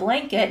death on a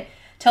blanket,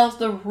 tells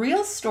the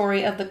real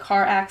story of the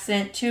car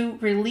accident to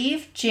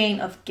relieve Jane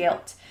of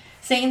guilt,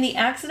 saying the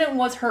accident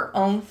was her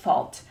own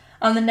fault.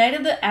 On the night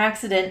of the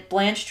accident,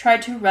 Blanche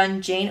tried to run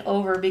Jane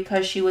over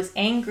because she was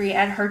angry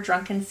at her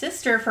drunken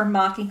sister for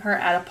mocking her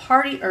at a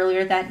party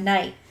earlier that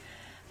night.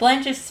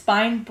 Blanche's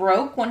spine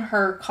broke when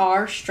her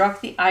car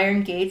struck the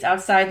iron gates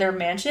outside their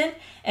mansion,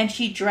 and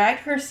she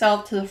dragged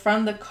herself to the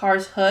front of the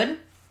car's hood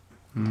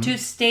to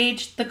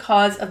stage the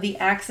cause of the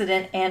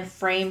accident and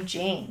frame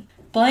Jane.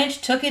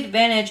 Blanche took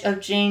advantage of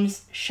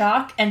Jane's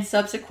shock and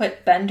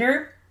subsequent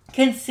bender,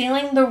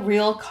 concealing the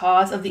real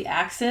cause of the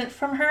accident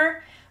from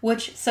her,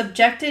 which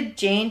subjected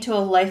Jane to a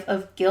life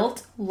of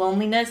guilt,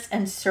 loneliness,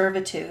 and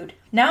servitude.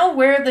 Now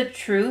aware of the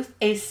truth,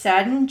 a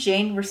saddened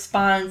Jane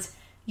responds,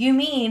 "You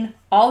mean,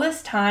 all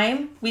this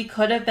time, we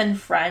could have been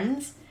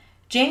friends?"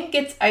 Jane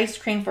gets ice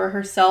cream for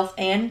herself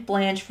and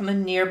Blanche from a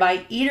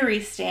nearby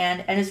eatery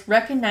stand and is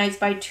recognized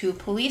by two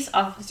police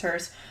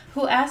officers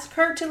who ask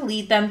her to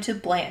lead them to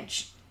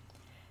Blanche.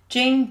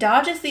 Jane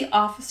dodges the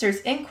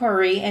officer's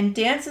inquiry and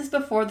dances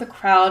before the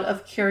crowd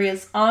of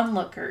curious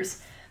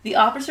onlookers. The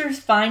officers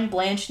find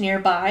Blanche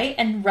nearby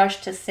and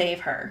rush to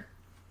save her.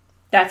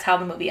 That's how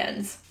the movie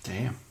ends.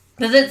 Damn.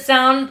 Does it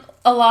sound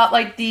a lot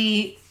like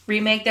the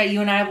remake that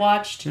you and I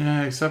watched?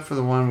 Yeah, except for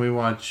the one we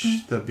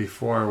watched that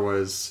before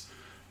was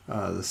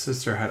the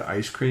sister had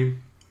ice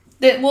cream.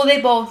 They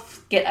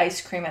both get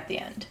ice cream at the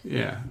end.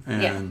 Yeah,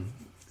 and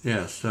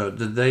yeah, so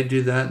did they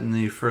do that in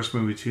the first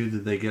movie too?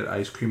 Did they get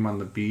ice cream on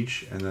the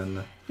beach and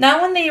then...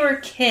 Not when they were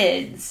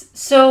kids.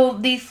 So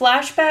the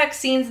flashback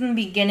scenes in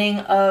the beginning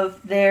of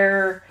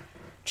their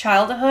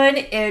childhood,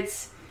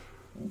 it's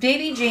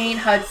Baby Jane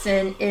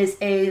Hudson is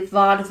a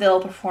vaudeville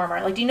performer.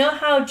 Like, do you know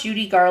how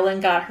Judy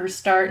Garland got her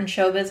start in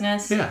show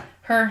business? Yeah.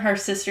 Her and her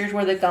sisters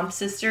were the Gump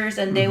sisters,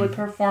 and they would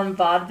perform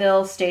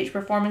vaudeville stage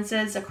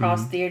performances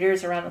across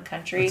theaters around the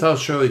country. That's how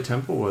Shirley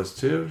Temple was,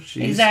 too.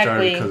 She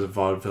started because of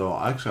vaudeville.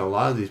 Actually, a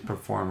lot of these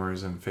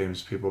performers and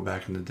famous people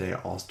back in the day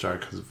all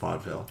started because of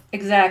vaudeville.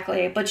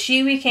 Exactly. But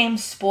she became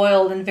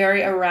spoiled and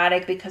very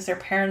erratic because her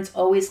parents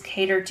always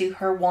catered to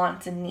her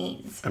wants and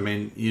needs. I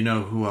mean, you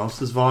know who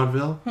else is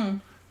vaudeville?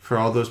 For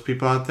all those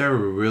people out there,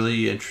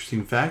 really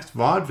interesting facts.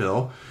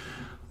 Vaudeville,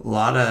 a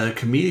lot of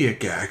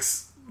comedic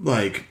acts,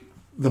 like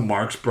the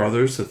Marx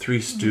Brothers, the Three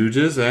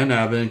Stooges, and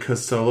Abbott and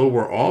Costello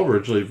were all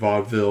originally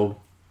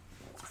vaudeville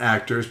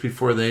actors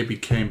before they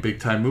became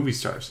big-time movie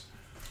stars.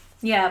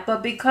 Yeah,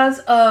 but because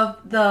of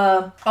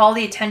all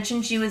the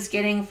attention she was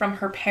getting from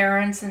her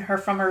parents and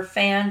from her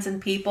fans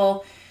and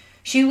people,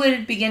 she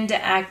would begin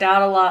to act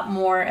out a lot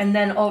more. And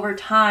then over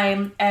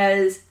time,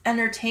 as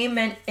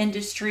entertainment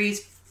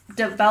industries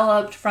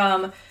developed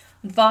from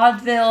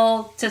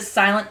vaudeville to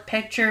silent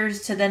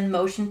pictures to then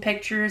motion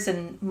pictures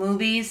and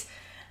movies,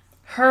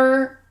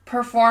 her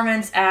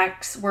performance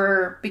acts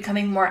were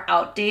becoming more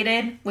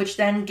outdated, which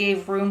then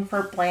gave room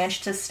for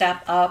Blanche to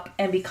step up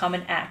and become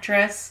an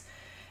actress.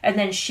 And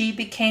then she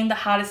became the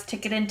hottest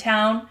ticket in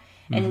town,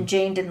 and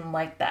Jane didn't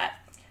like that.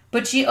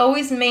 But she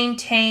always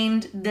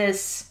maintained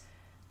this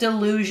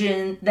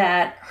delusion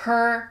that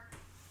her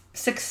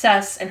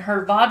success in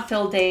her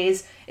vaudeville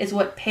days is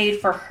what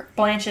paid for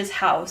Blanche's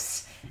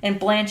house and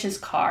Blanche's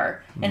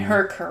car and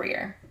her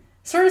career.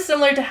 Sort of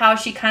similar to how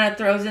she kind of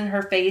throws in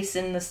her face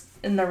in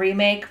the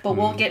remake, but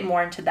we'll get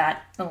more into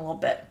that in a little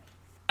bit.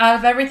 Out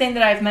of everything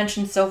that I've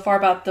mentioned so far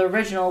about the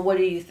original, what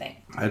do you think?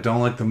 I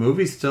don't like the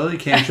movie still. You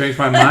can't change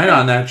my mind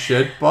on that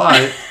shit,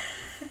 but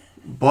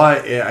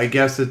I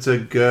guess it's a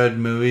good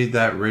movie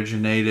that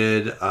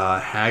originated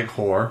hag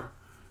whore.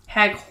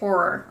 hag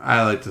horror.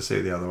 I like to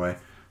say the other way.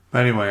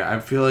 But anyway, I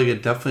feel like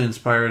it definitely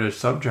inspired a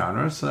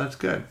subgenre, so that's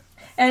good.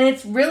 And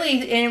it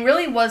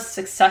really was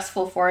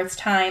successful for its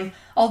time.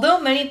 Although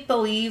many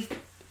believe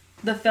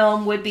the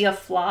film would be a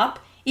flop,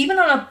 even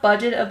on a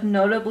budget of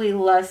notably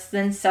less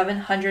than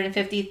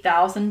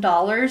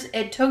 $750,000,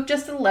 it took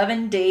just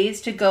 11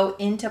 days to go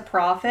into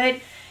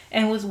profit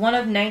and was one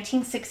of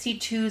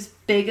 1962's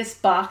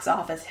biggest box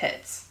office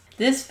hits.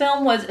 This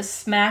film was a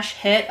smash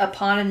hit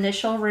upon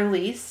initial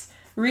release,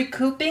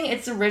 recouping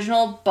its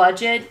original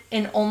budget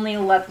in only,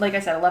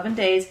 11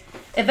 days,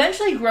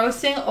 eventually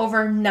grossing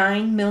over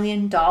 $9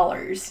 million.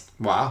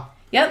 Wow.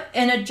 Yep,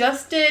 and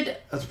adjusted...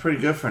 That's pretty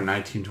good for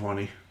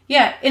 1920.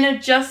 Yeah, in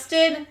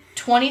adjusted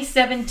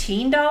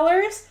 2017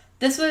 dollars,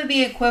 this would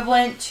be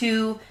equivalent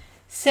to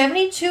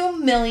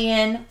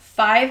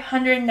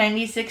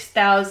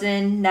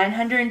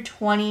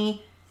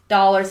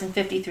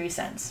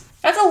 $72,596,920.53.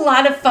 That's a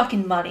lot of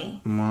fucking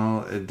money.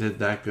 Well, it did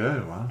that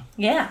good. Wow.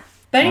 Yeah.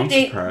 I'm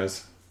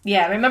surprised.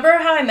 Yeah, remember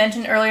how I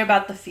mentioned earlier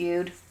about the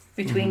feud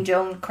between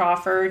Joan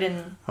Crawford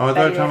and Oh, I thought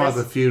you were talking Davis?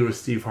 about the feud with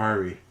Steve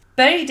Harvey.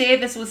 Bette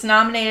Davis was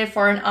nominated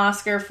for an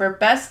Oscar for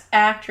Best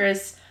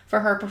Actress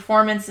for her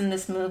performance in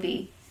this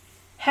movie.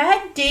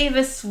 Had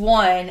Davis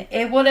won,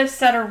 it would have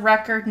set a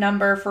record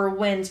number for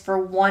wins for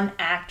one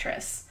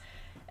actress.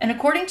 And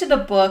according to the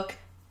book,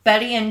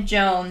 Bette and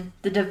Joan,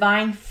 The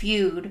Divine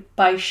Feud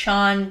by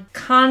Sean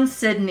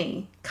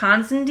Considine.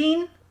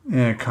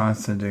 Yeah,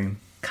 Constantine.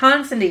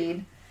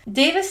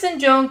 Davis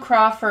and Joan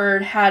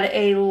Crawford had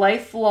a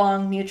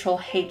lifelong mutual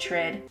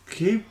hatred.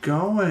 Keep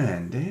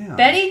going, damn.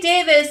 Bette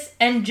Davis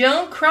and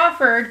Joan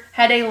Crawford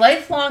had a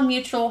lifelong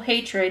mutual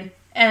hatred,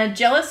 and a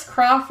jealous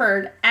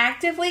Crawford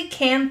actively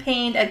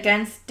campaigned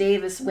against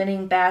Davis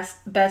winning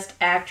Best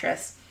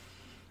Actress.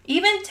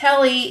 Even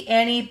telling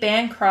Annie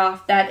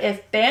Bancroft that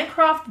if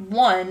Bancroft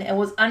won and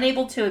was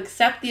unable to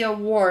accept the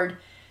award,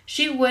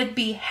 she would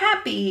be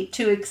happy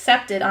to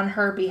accept it on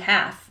her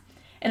behalf.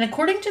 And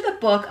according to the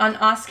book, on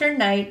Oscar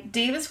night,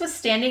 Davis was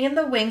standing in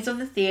the wings of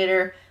the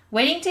theater,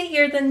 waiting to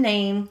hear the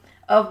name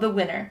of the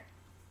winner.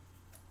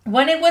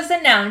 When it was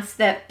announced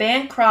that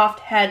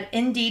Bancroft had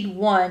indeed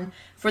won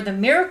for The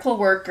Miracle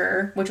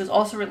Worker, which was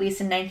also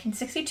released in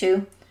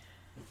 1962,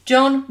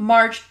 Joan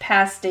marched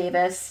past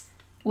Davis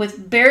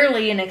with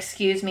barely an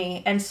excuse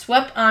me and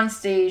swept on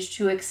stage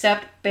to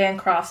accept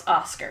Bancroft's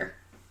Oscar.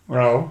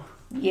 Oh.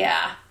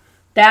 Yeah.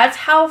 That's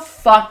how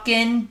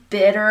fucking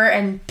bitter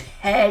and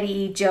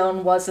petty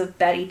Joan was with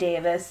Bette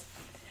Davis.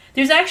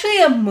 There's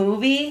actually a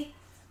movie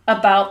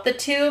about the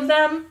two of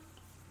them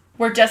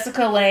where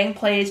Jessica Lange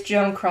plays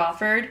Joan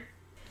Crawford.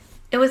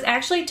 It was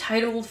actually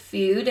titled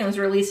Feud and was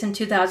released in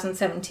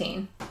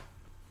 2017.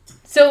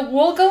 So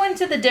we'll go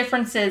into the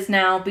differences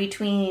now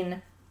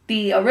between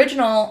the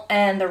original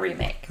and the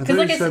remake. I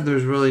thought you said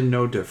there's really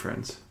no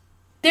difference.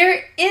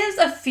 There is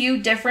a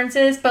few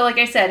differences, but like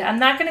I said, I'm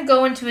not going to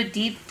go into a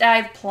deep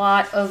dive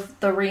plot of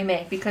the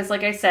remake because,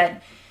 like I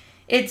said,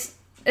 it's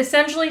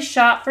essentially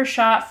shot for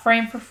shot,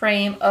 frame for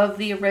frame of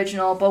the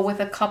original, but with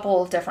a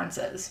couple of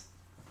differences.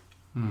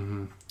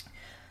 Mm-hmm.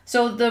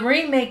 So the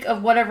remake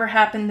of Whatever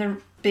Happened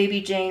to Baby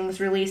Jane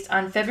was released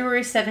on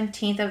February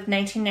 17th of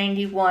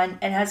 1991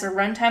 and has a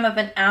runtime of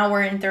 1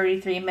 hour and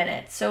 33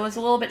 minutes. So it was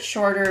a little bit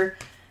shorter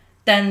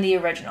than the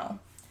original.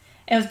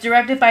 It was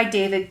directed by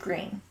David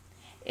Green.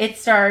 It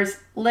stars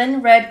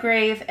Lynn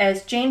Redgrave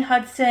as Jane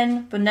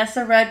Hudson,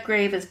 Vanessa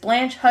Redgrave as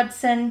Blanche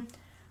Hudson,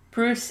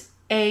 Bruce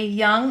A.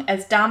 Young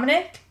as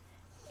Dominic,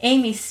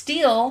 Amy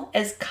Steele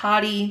as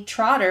Cottie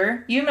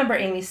Trotter. You remember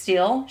Amy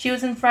Steele. She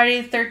was in Friday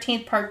the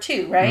 13th Part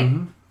 2, right?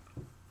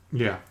 Mm-hmm.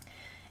 Yeah.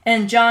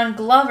 And John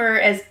Glover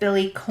as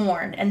Billy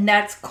Corn. And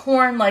that's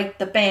corn like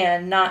the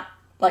band, not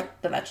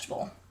like the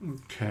vegetable.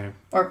 Okay.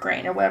 Or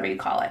grain, or whatever you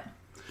call it.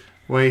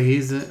 Wait,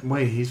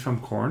 he's from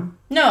Corn?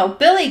 No,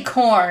 Billy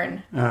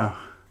Corn. Oh.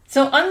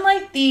 So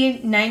unlike the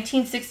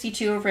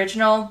 1962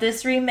 original,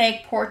 this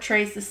remake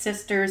portrays the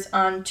sisters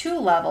on two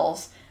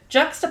levels,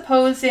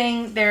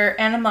 juxtaposing their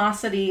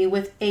animosity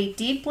with a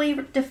deeply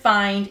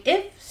defined,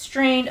 if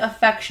strained,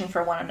 affection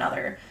for one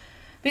another.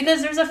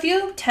 Because there's a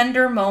few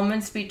tender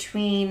moments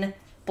between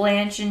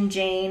Blanche and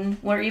Jane,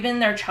 where even in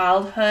their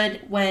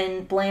childhood,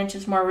 when Blanche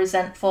is more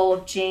resentful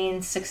of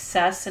Jane's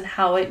success and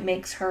how it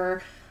makes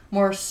her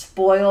more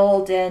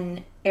spoiled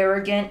and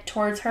arrogant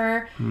towards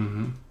her,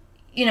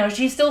 you know,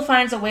 she still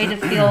finds a way to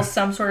feel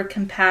some sort of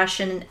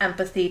compassion and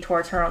empathy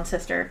towards her own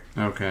sister.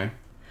 Okay.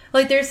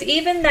 Like, there's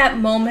even that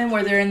moment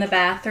where they're in the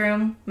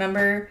bathroom,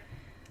 remember?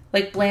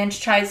 Like,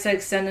 Blanche tries to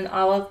extend an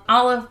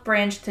olive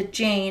branch to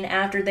Jane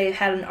after they've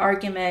had an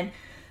argument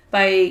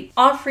by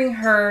offering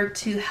her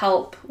to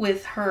help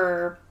with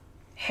her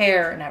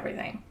hair and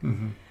everything.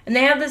 Mm-hmm. And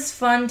they have this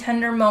fun,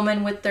 tender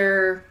moment with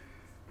their,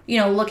 you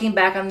know, looking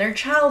back on their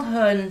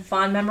childhood and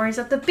fond memories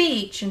at the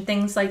beach and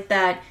things like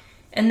that.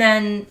 And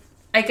then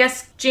I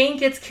guess Jane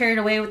gets carried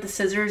away with the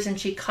scissors and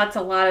she cuts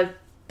a lot of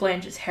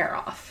Blanche's hair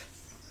off.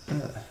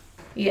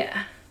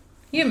 Yeah.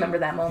 You remember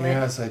that moment.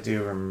 Yes, I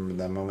do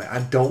remember that moment. I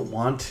don't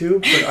want to,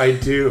 but I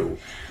do.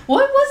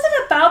 What was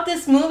it about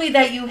this movie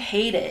that you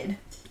hated?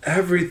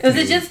 everything. Was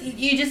it just,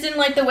 you just didn't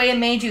like the way it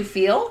made you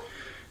feel?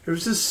 It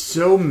was just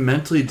so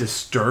mentally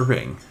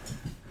disturbing.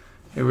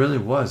 It really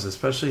was,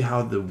 especially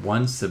how the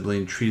one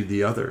sibling treated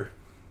the other.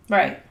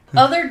 Right.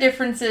 Other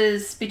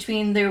differences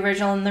between the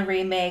original and the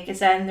remake is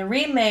that in the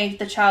remake,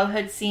 the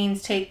childhood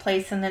scenes take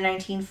place in the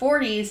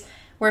 1940s,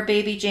 where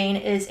Baby Jane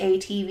is a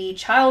TV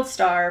child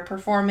star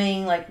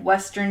performing like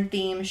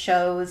Western-themed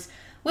shows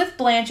with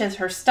Blanche as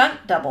her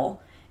stunt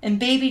double. And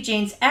Baby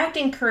Jane's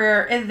acting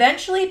career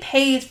eventually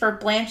pays for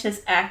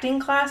Blanche's acting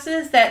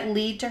classes that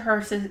lead to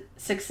her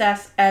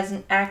success as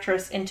an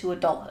actress into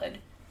adulthood.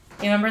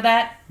 You remember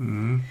that?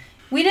 Mm-hmm.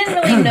 We didn't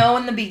really know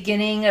in the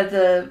beginning of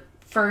the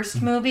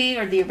first movie,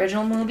 or the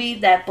original movie,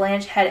 that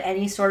Blanche had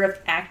any sort of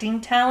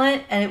acting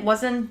talent. And it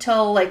wasn't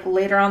until like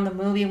later on in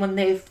the movie when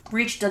they've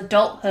reached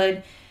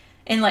adulthood,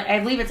 and like I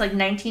believe it's like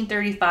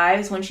 1935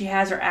 is when she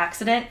has her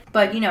accident.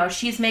 But you know,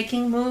 she's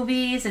making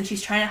movies and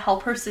she's trying to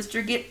help her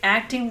sister get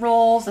acting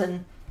roles,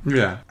 and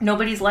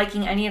nobody's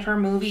liking any of her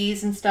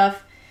movies and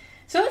stuff.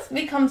 So it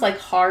becomes like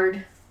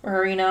hard for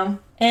her, you know.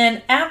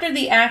 And after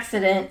the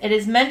accident, it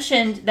is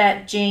mentioned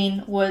that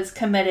Jane was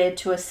committed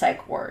to a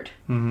psych ward.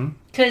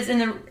 Because in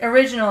the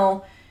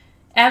original,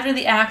 after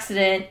the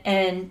accident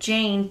and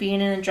Jane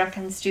being in a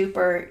drunken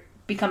stupor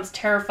becomes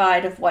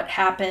terrified of what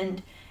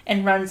happened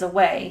and runs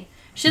away.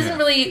 She isn't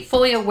really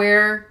fully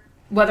aware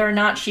whether or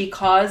not she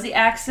caused the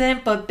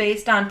accident, but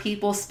based on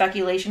people's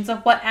speculations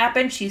of what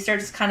happened, she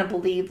starts to kind of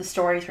believe the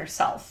stories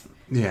herself.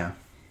 Yeah.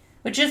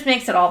 Which just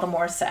makes it all the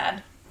more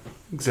sad.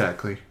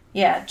 Exactly.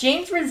 Yeah,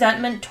 Jane's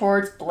resentment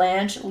towards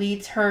Blanche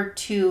leads her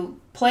to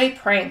play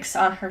pranks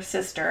on her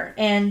sister,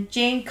 and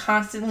Jane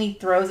constantly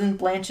throws in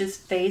Blanche's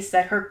face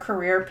that her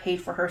career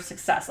paid for her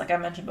success, like I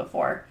mentioned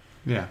before.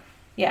 Yeah.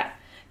 Yeah.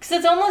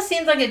 Because it almost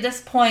seems like at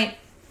this point,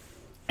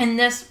 in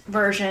this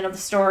version of the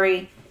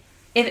story,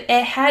 if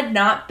it had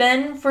not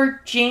been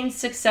for Jane's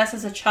success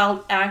as a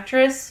child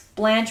actress,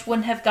 Blanche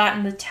wouldn't have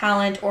gotten the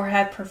talent or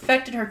have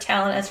perfected her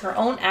talent as her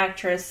own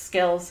actress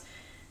skills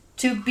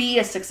to be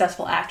a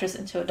successful actress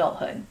into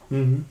adulthood.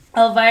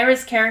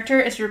 Elvira's character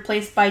is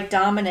replaced by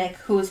Dominic,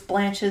 who is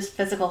Blanche's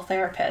physical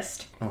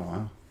therapist. Oh,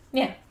 wow.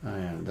 Yeah. Oh,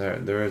 yeah.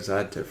 There is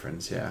that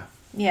difference, yeah.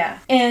 Yeah.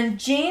 And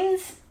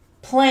Jane's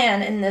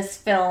plan in this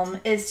film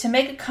is to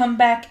make a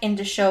comeback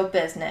into show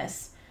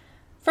business.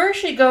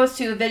 First, she goes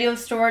to a video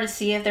store to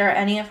see if there are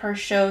any of her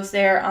shows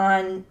there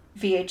on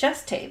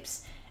VHS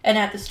tapes. And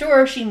at the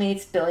store, she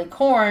meets Billy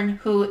Korn,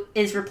 who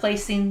is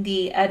replacing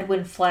the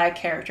Edwin Flagg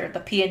character, the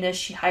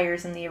pianist she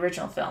hires in the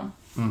original film.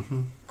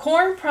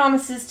 Korn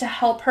promises to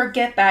help her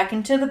get back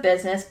into the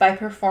business by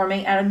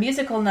performing at a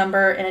musical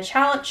number in a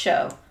talent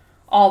show,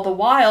 all the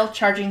while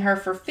charging her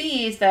for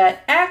fees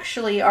that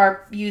actually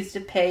are used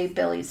to pay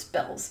Billy's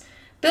bills.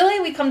 Billy,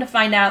 we come to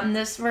find out in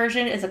this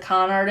version, is a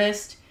con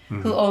artist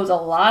who owes a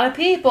lot of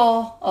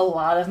people a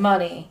lot of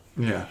money.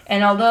 Yeah.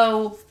 And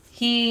although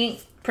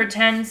he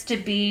pretends to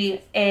be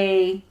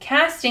a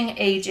casting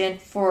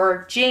agent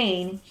for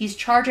Jane, he's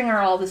charging her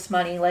all this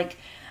money. Like,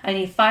 I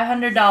need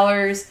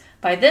 $500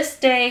 by this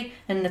day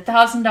and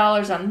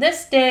 $1,000 on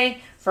this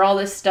day for all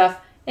this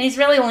stuff. And he's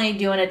really only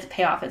doing it to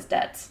pay off his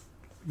debts.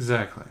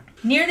 Exactly.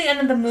 Near the end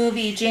of the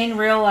movie, Jane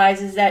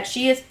realizes that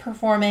she is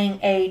performing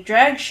a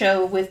drag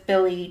show with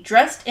Billy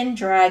dressed in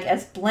drag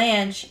as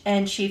Blanche,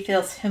 and she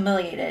feels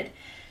humiliated.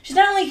 She's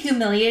not only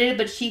humiliated,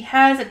 but she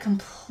has a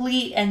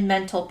complete and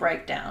mental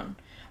breakdown,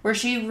 where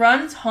she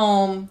runs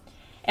home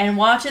and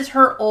watches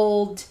her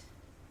old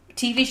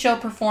TV show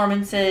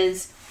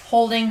performances,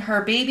 holding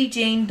her Baby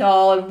Jane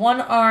doll in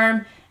one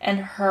arm and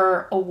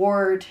her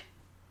award.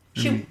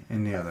 In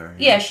the other.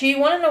 Yeah, she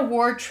won an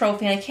award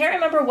trophy. And I can't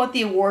remember what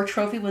the award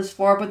trophy was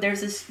for, but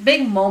there's this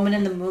big moment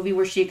in the movie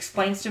where she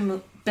explains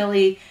to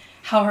Billy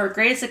how her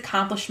greatest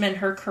accomplishment in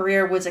her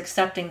career was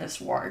accepting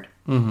this award.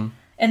 And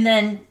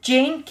then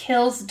Jane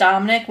kills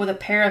Dominic with a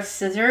pair of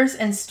scissors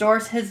and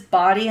stores his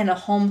body in a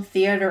home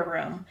theater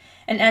room.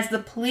 And as the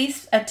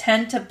police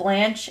attend to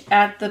Blanche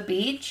at the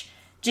beach,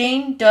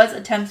 Jane does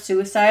attempt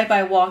suicide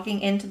by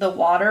walking into the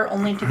water,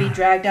 only to be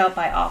dragged out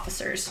by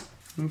officers.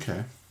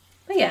 Okay.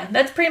 But yeah,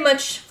 that's pretty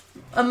much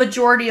a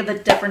majority of the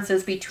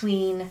differences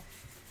between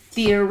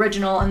the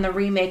original and the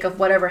remake of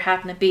whatever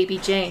happened to Baby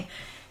Jane.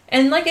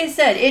 And like I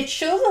said, it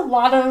shows a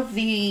lot of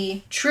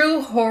the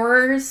true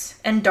horrors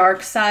and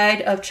dark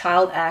side of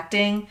child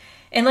acting.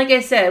 And like I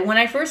said, when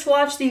I first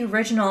watched the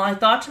original, I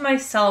thought to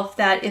myself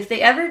that if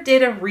they ever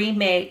did a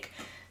remake,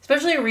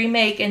 especially a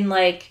remake in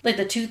like the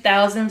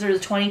 2000s or the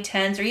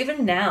 2010s or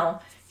even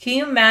now, can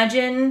you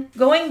imagine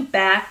going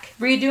back,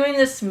 redoing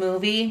this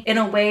movie in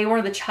a way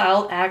where the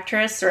child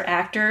actress or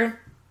actor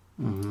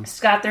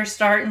got their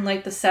start in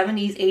like the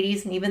 70s,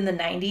 80s, and even the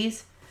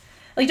 90s?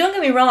 Like, don't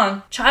get me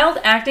wrong, child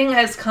acting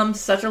has come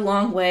such a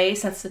long way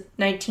since the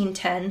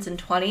 1910s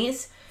and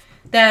 20s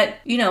that,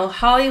 you know,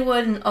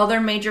 Hollywood and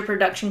other major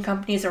production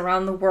companies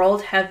around the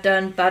world have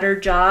done better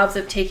jobs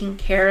of taking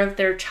care of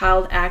their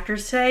child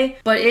actors today,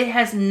 but it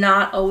has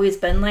not always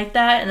been like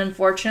that, and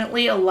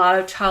unfortunately, a lot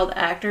of child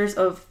actors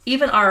of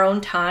even our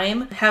own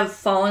time have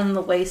fallen on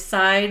the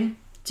wayside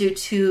due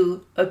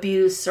to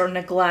abuse or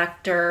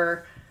neglect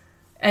or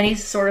any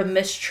sort of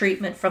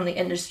mistreatment from the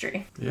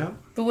industry. Yep.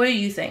 But what do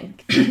you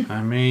think?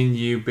 I mean,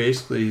 you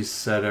basically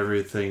said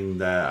everything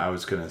that I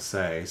was going to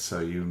say,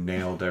 so you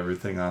nailed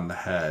everything on the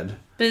head.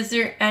 But is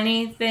there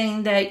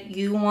anything that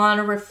you want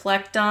to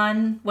reflect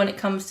on when it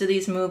comes to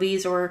these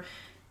movies, or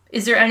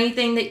is there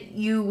anything that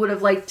you would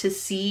have liked to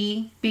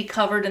see be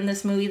covered in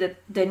this movie that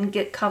didn't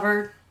get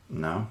covered?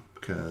 No,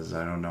 because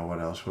I don't know what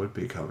else would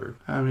be covered.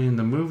 I mean,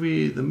 the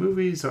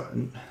movies are...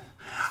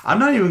 I'm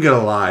not even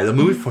gonna lie. The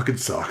movie fucking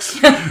sucks.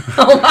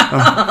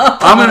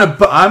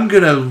 I'm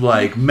gonna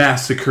like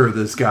massacre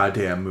this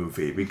goddamn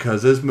movie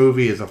because this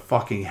movie is a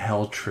fucking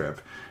hell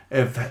trip.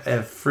 If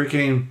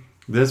freaking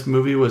this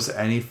movie was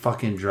any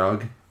fucking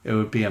drug, it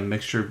would be a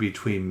mixture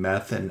between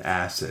meth and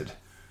acid.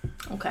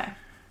 Okay.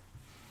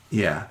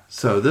 Yeah.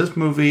 So this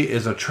movie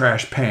is a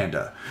trash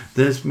panda.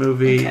 This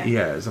movie,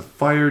 is a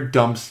fire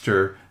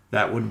dumpster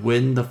that would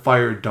win the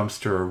Fire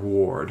Dumpster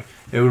Award.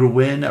 It would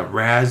win a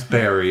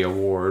Raspberry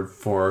Award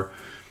for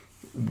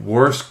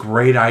worst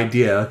great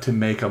idea to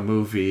make a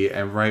movie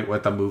and write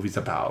what the movie's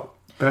about.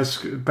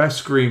 Best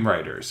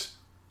screenwriters.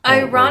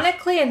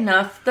 Ironically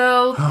enough,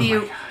 though,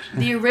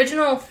 the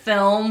original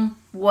film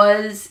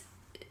was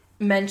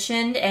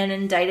mentioned and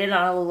indicted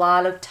on a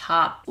lot of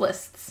top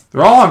lists.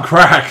 They're all on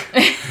crack.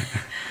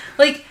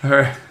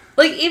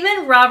 Like,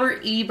 even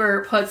Robert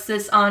Ebert puts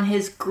this on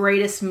his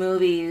greatest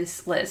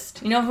movies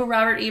list. You know who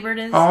Robert Ebert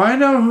is? Oh, I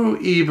know who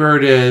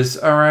Ebert is.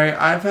 All right.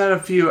 I've had a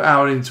few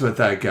outings with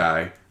that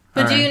guy.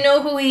 But do you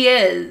know who he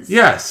is?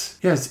 Yes.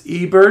 Yes,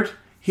 Ebert.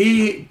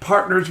 He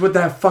partners with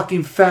that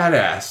fucking fat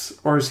ass.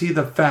 Or is he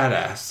the fat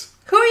ass?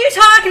 Who are you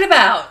talking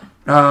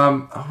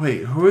about?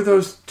 Wait. Who are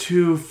those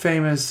two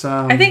famous...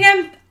 I think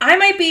I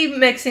might be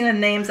mixing the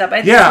names up.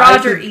 I think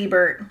Roger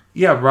Ebert.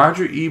 Yeah,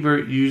 Roger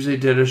Ebert usually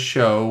did a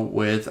show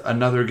with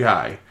another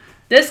guy.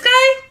 This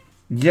guy?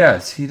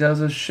 Yes, he does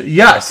a show.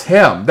 Yes,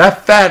 him.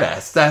 That fat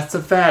ass. That's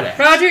the fat ass.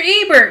 Roger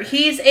Ebert.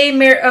 He's a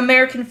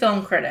American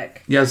film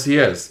critic. Yes, he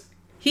is.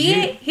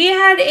 He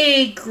had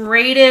a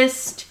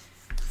greatest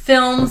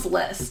films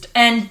list,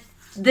 and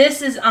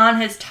this is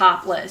on his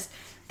top list.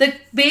 The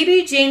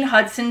Baby Jane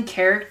Hudson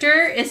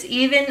character is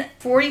even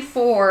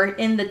 44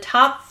 in the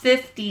top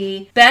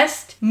 50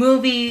 best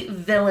movie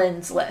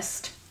villains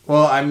list.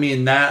 Well, I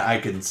mean, that I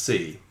can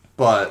see.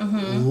 But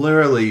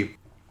literally,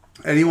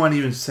 anyone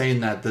even saying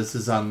that this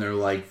is on their,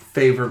 like,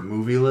 favorite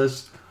movie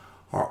list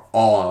are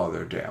all out of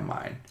their damn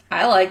mind.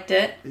 I liked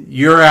it.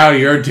 You're out of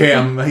you're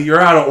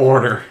out of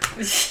order.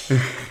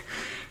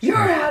 You're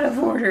out of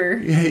order.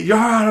 You're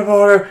out of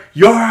order.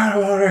 You're out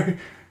of order.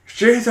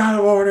 She's out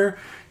of order.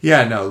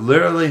 Yeah, no,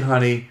 literally,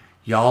 honey,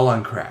 y'all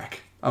on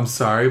crack. I'm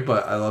sorry,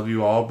 but I love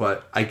you all,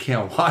 but I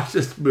can't watch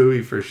this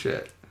movie for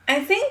shit.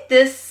 I think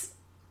this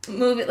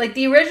movie, like,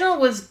 the original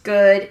was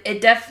good.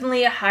 It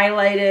definitely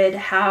highlighted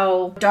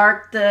how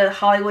dark the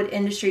Hollywood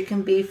industry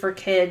can be for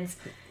kids.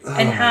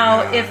 And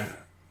how,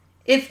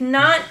 if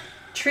not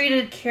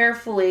treated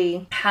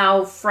carefully,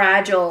 how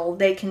fragile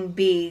they can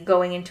be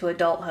going into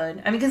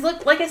adulthood. I mean, because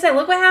look, like I said,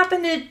 look what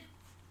happened to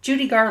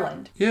Judy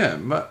Garland. Yeah,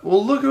 but,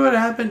 well, look at what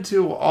happened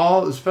to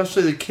all,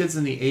 especially the kids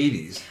in the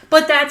 80s.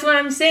 But that's what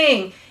I'm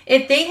saying.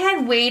 If they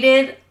had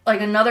waited like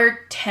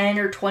another 10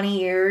 or 20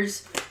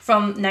 years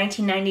from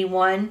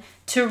 1991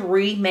 to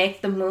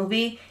remake the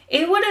movie,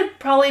 it would have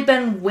probably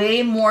been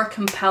way more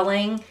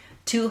compelling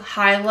to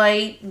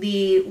highlight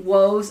the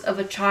woes of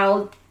a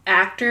child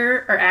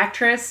actor or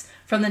actress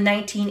from the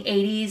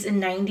 1980s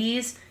and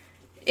 90s.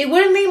 It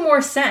would have made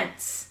more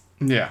sense.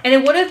 Yeah. And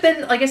it would have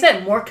been, like I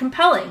said, more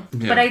compelling.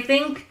 Yeah. But I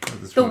think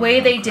the way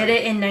they did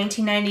it in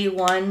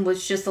 1991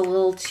 was just a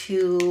little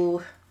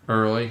too...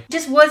 early?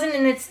 Just wasn't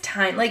in its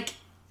time. Like,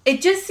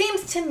 it just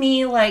seems to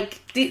me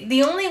like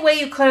the only way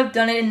you could have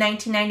done it in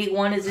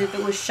 1991 is if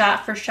it was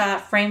shot for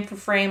shot, frame for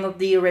frame of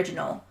the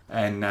original.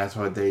 And that's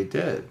what they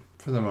did,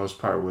 for the most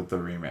part, with the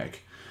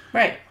remake.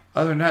 Right.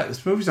 Other than that,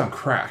 this movie's on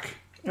crack.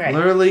 Right.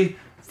 Literally,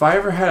 if I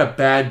ever had a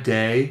bad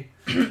day...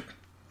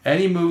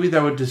 any movie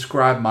that would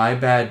describe my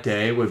bad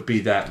day would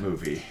be that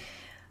movie.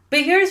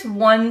 But here's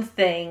one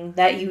thing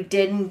that you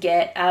didn't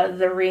get out of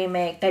the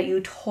remake that you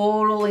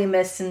totally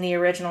missed in the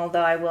original,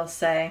 though, I will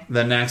say.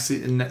 The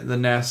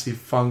nasty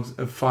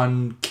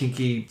fun,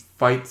 kinky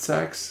fight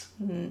sex?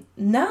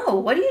 No,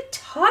 what are you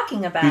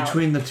talking about?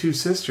 Between the two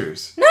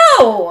sisters.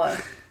 No!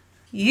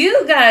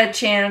 You got a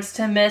chance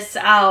to miss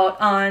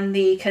out on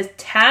the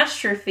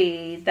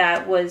catastrophe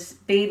that was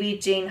Baby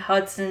Jane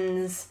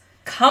Hudson's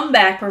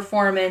comeback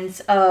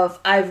performance of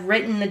I've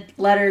Written a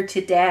Letter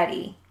to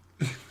Daddy.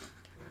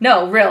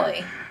 No,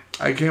 really.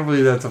 I can't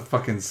believe that's a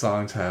fucking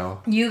song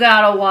title. You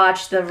gotta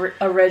watch the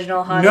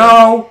original, honey.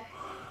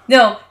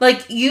 No,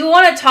 like, you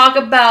want to talk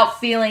about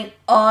feeling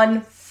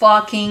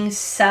unfucking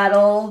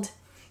settled?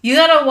 You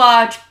gotta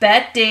watch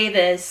Bette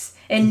Davis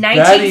in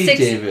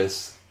 1960. Betty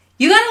Davis.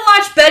 You gotta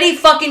watch Betty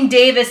fucking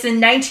Davis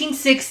in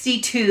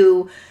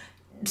 1962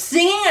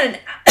 singing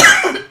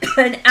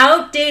an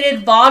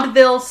outdated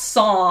vaudeville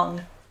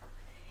song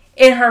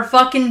in her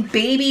fucking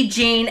Baby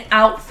Jane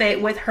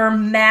outfit with her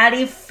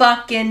Maddie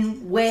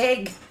fucking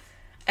wig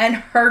and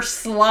her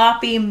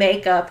sloppy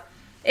makeup.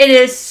 It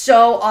is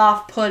so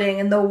off-putting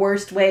in the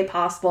worst way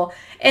possible.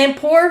 And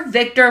poor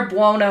Victor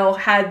Buono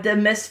had the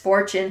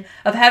misfortune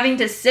of having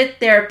to sit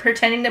there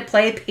pretending to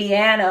play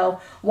piano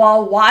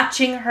while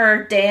watching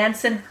her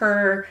dance in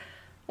her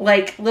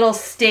little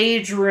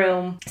stage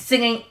room,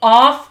 singing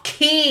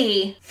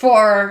off-key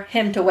for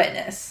him to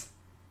witness.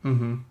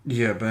 Mm-hmm.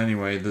 Yeah, but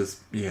anyway,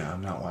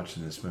 I'm not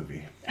watching this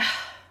movie.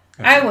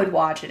 I would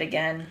watch it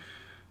again.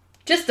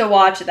 Just to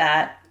watch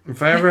that.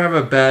 If I ever have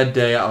a bad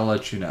day, I'll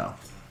let you know.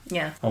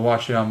 Yeah. I'll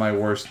watch it on my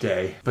worst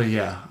day. But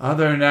yeah,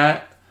 other than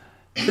that,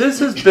 this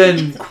has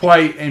been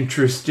quite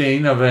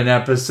interesting of an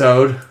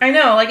episode. I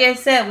know, like I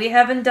said, we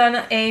haven't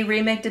done a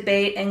remake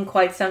debate in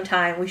quite some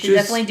time. We should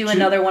definitely do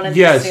another one of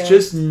these soon. Yes,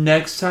 just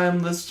next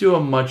time, let's do a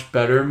much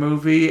better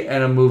movie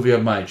and a movie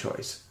of my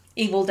choice.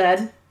 Evil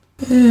Dead.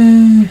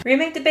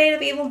 Remake debate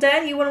of Evil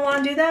Dead? You wouldn't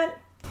want to do that?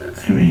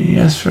 I mean,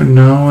 yes or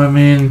no? I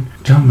mean,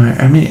 don't mind.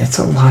 I mean, it's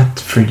a lot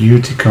for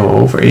you to go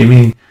over. I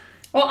mean...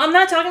 Well, I'm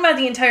not talking about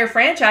the entire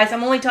franchise.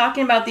 I'm only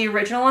talking about the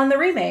original and the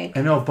remake.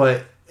 I know,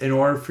 but in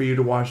order for you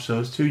to watch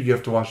those two, you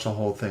have to watch the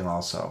whole thing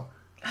also.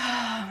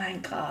 Oh, my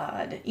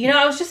God. You know,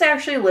 I was just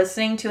actually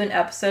listening to an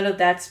episode of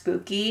That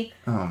Spooky.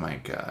 Oh, my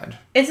God.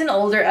 It's an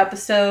older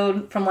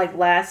episode from,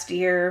 last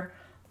year.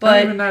 But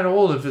not even that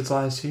old if it's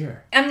last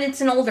year. I mean,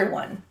 it's an older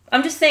one.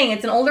 I'm just saying,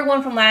 it's an older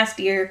one from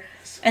last year.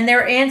 And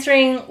they're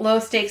answering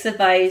low-stakes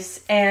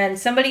advice. And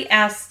somebody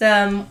asked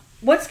them,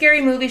 what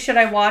scary movie should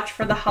I watch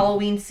for the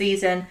Halloween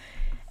season?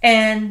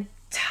 And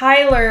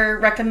Tyler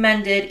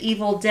recommended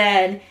Evil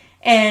Dead.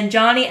 And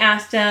Johnny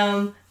asked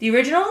him, the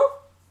original?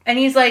 And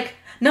he's like,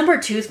 number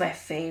 2 is my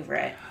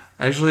favorite.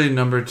 Actually,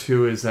 number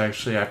 2 is I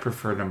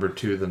prefer number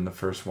 2 than the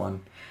first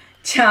one.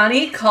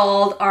 Johnny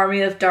called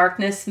Army of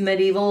Darkness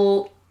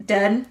Medieval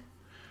Dead.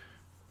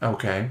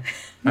 Okay.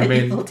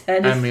 Medieval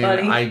Dead is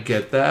funny. I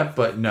get that,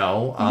 but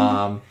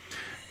no.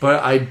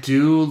 But I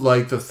do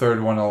like the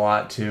third one a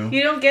lot, too.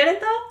 You don't get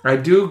it, though? I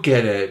do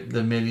get it.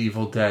 The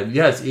Medieval Dead.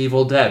 Yes,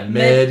 Evil Dead.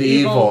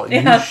 Medieval.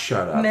 Yeah. You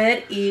shut up.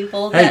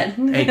 Medieval Dead.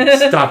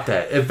 Hey, stop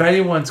that. If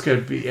anyone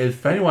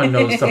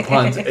knows the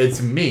puns,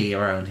 it's me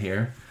around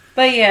here.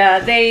 But yeah,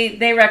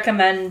 they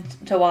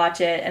recommend to watch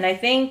it. And I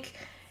think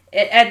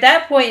at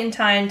that point in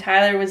time,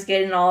 Tyler was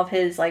getting all of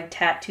his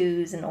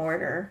tattoos in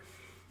order.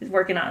 He's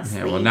working on his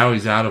sleeve. Well, now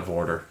he's out of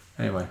order.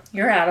 Anyway.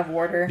 You're out of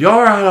order.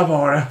 You're out of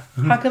order.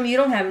 How come you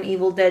don't have an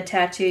Evil Dead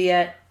tattoo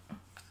yet?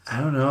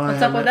 I don't know.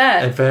 What's up with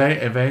that? If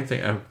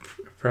anything, I'd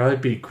probably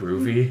be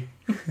groovy.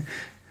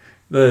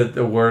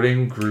 the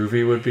wording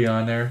groovy would be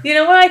on there. You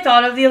know what I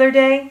thought of the other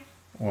day?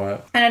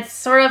 What? And it's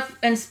sort of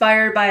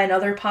inspired by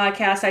another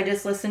podcast I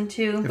just listened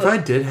to. If I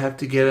did have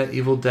to get an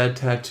Evil Dead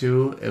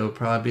tattoo, it would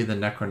probably be the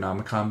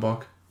Necronomicon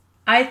book.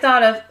 I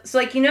thought of... So,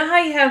 you know how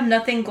you have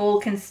Nothing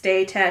Gold Can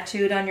Stay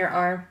tattooed on your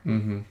arm?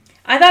 Mm-hmm.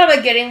 I thought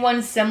about getting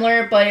one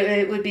similar, but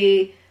it would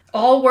be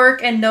all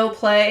work and no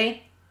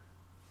play.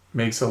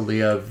 Makes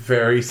Aaliyah a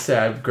very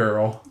sad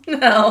girl.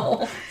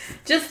 No.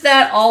 Just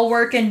that all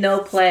work and no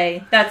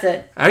play. That's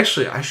it.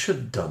 Actually, I should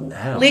have done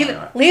that. Leave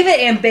it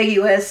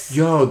ambiguous.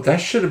 Yo,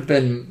 that should have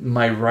been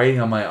my writing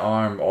on my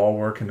arm. All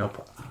work and no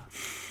play.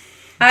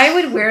 I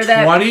would wear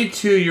that.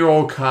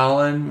 22-year-old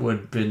Collin would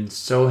have been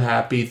so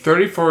happy.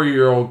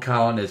 34-year-old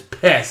Collin is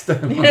pissed.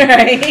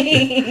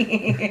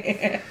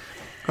 Right.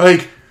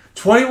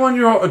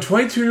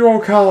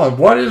 22-year-old Collin,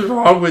 what is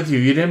wrong with you?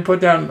 You didn't put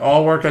down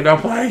all work and no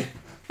play?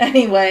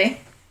 Anyway,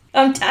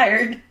 I'm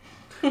tired.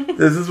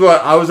 This is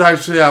what I was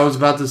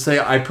about to say.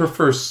 I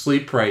prefer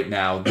sleep right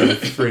now than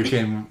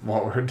freaking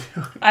what we're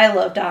doing. I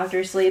love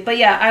Dr. Sleep. But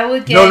yeah, I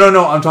would get...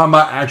 No. I'm talking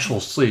about actual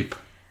sleep.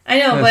 I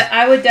know, yes. But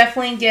I would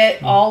definitely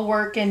get all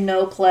work and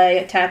no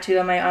play tattooed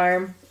on my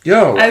arm.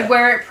 Yo. I'd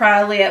wear it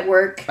proudly at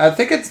work. I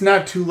think it's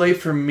not too late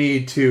for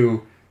me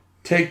to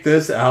take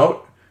this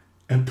out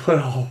and put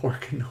all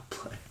work and no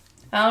play.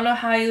 I don't know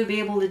how you would be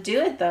able to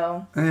do it,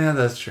 though. Yeah,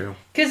 that's true.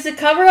 Because to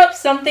cover up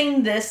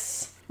something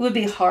this would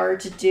be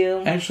hard to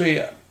do.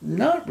 Actually,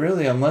 not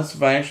really, unless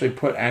if I actually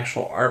put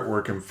actual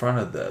artwork in front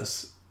of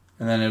this.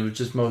 And then it would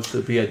just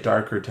mostly be a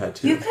darker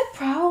tattoo. You could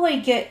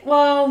probably get...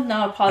 Well,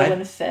 no, it probably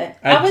wouldn't fit.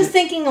 I was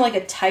thinking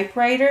a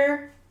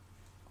typewriter.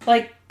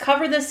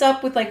 Cover this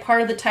up with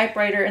part of the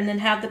typewriter and then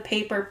have the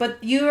paper.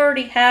 But you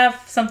already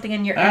have something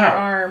in your inner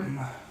arm.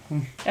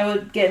 That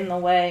would get in the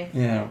way.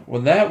 Yeah.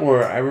 Well,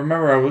 I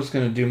remember I was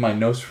going to do my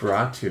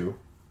Nosferatu.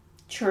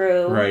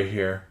 True. Right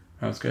here.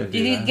 I was going to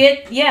do that.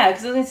 Because I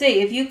was going to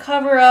say, if you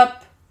cover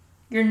up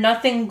your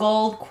Nothing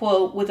Gold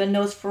quote with a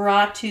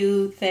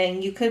Nosferatu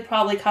thing, you could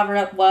probably cover it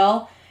up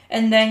well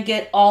and then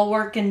get all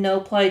work and no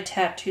play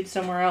tattooed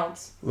somewhere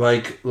else.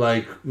 Like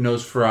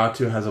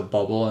Nosferatu has a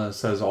bubble and it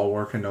says all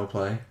work and no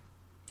play?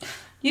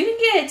 You can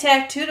get it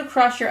tattooed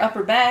across your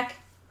upper back.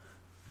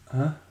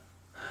 Huh?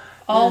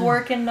 All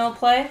work and no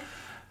play?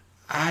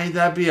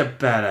 That'd be a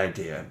bad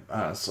idea,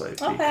 honestly.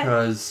 Okay.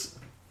 Because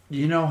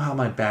you know how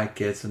my back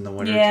gets in the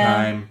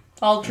wintertime.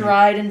 All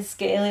dried and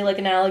scaly like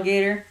an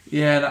alligator.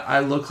 Yeah, and I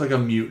look like a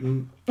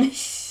mutant.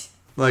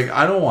 Like,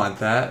 I don't want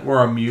that.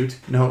 Or a mute.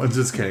 No, I'm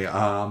just kidding.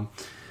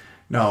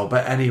 No,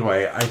 but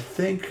anyway, I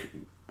think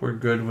we're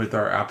good with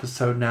our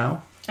episode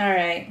now. All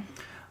right.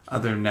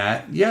 Other than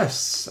that,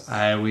 yes,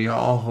 we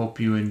all hope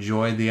you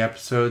enjoyed the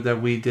episode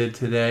that we did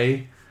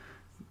today.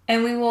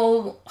 And we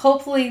will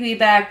hopefully be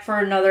back for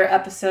another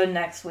episode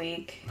next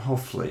week.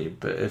 Hopefully,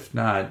 but if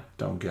not,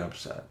 don't get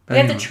upset. We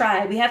have to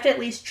try. We have to at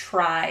least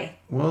try.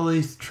 We'll at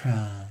least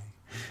try.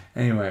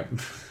 Anyway,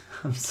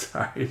 I'm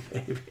sorry,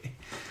 baby.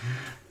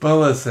 But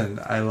listen,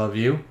 I love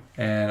you,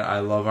 and I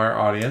love our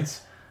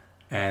audience.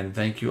 And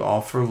thank you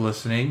all for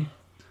listening.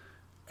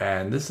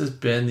 And this has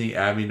been the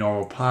Abby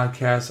Normal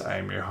Podcast. I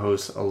am your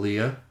host,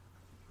 Aaliyah.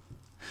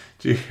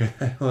 Do you hear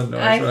that little noise?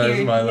 I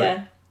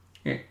hear,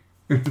 yeah.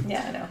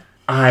 Yeah, I know.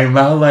 I'm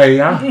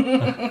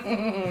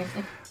Aaliyah.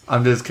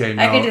 I'm just kidding.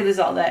 No. I could do this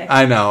all day.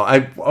 I know.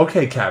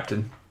 Okay,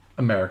 Captain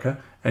America.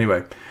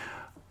 Anyway,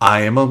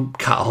 I am a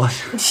Collin.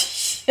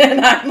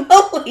 And I'm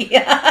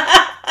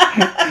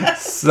Aaliyah.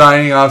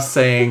 Signing off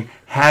saying,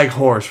 hag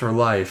horse for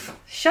life.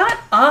 Shut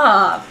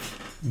up.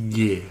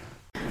 Yeah.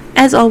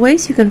 As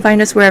always, you can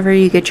find us wherever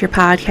you get your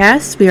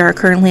podcasts. We are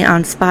currently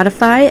on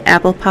Spotify,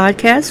 Apple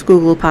Podcasts,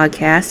 Google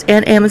Podcasts,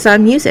 and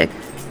Amazon Music.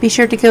 Be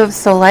sure to give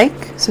us a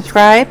like,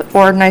 subscribe,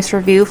 or a nice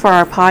review for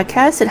our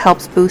podcast. It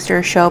helps boost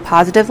our show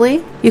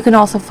positively. You can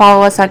also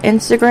follow us on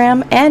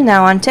Instagram and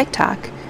now on TikTok.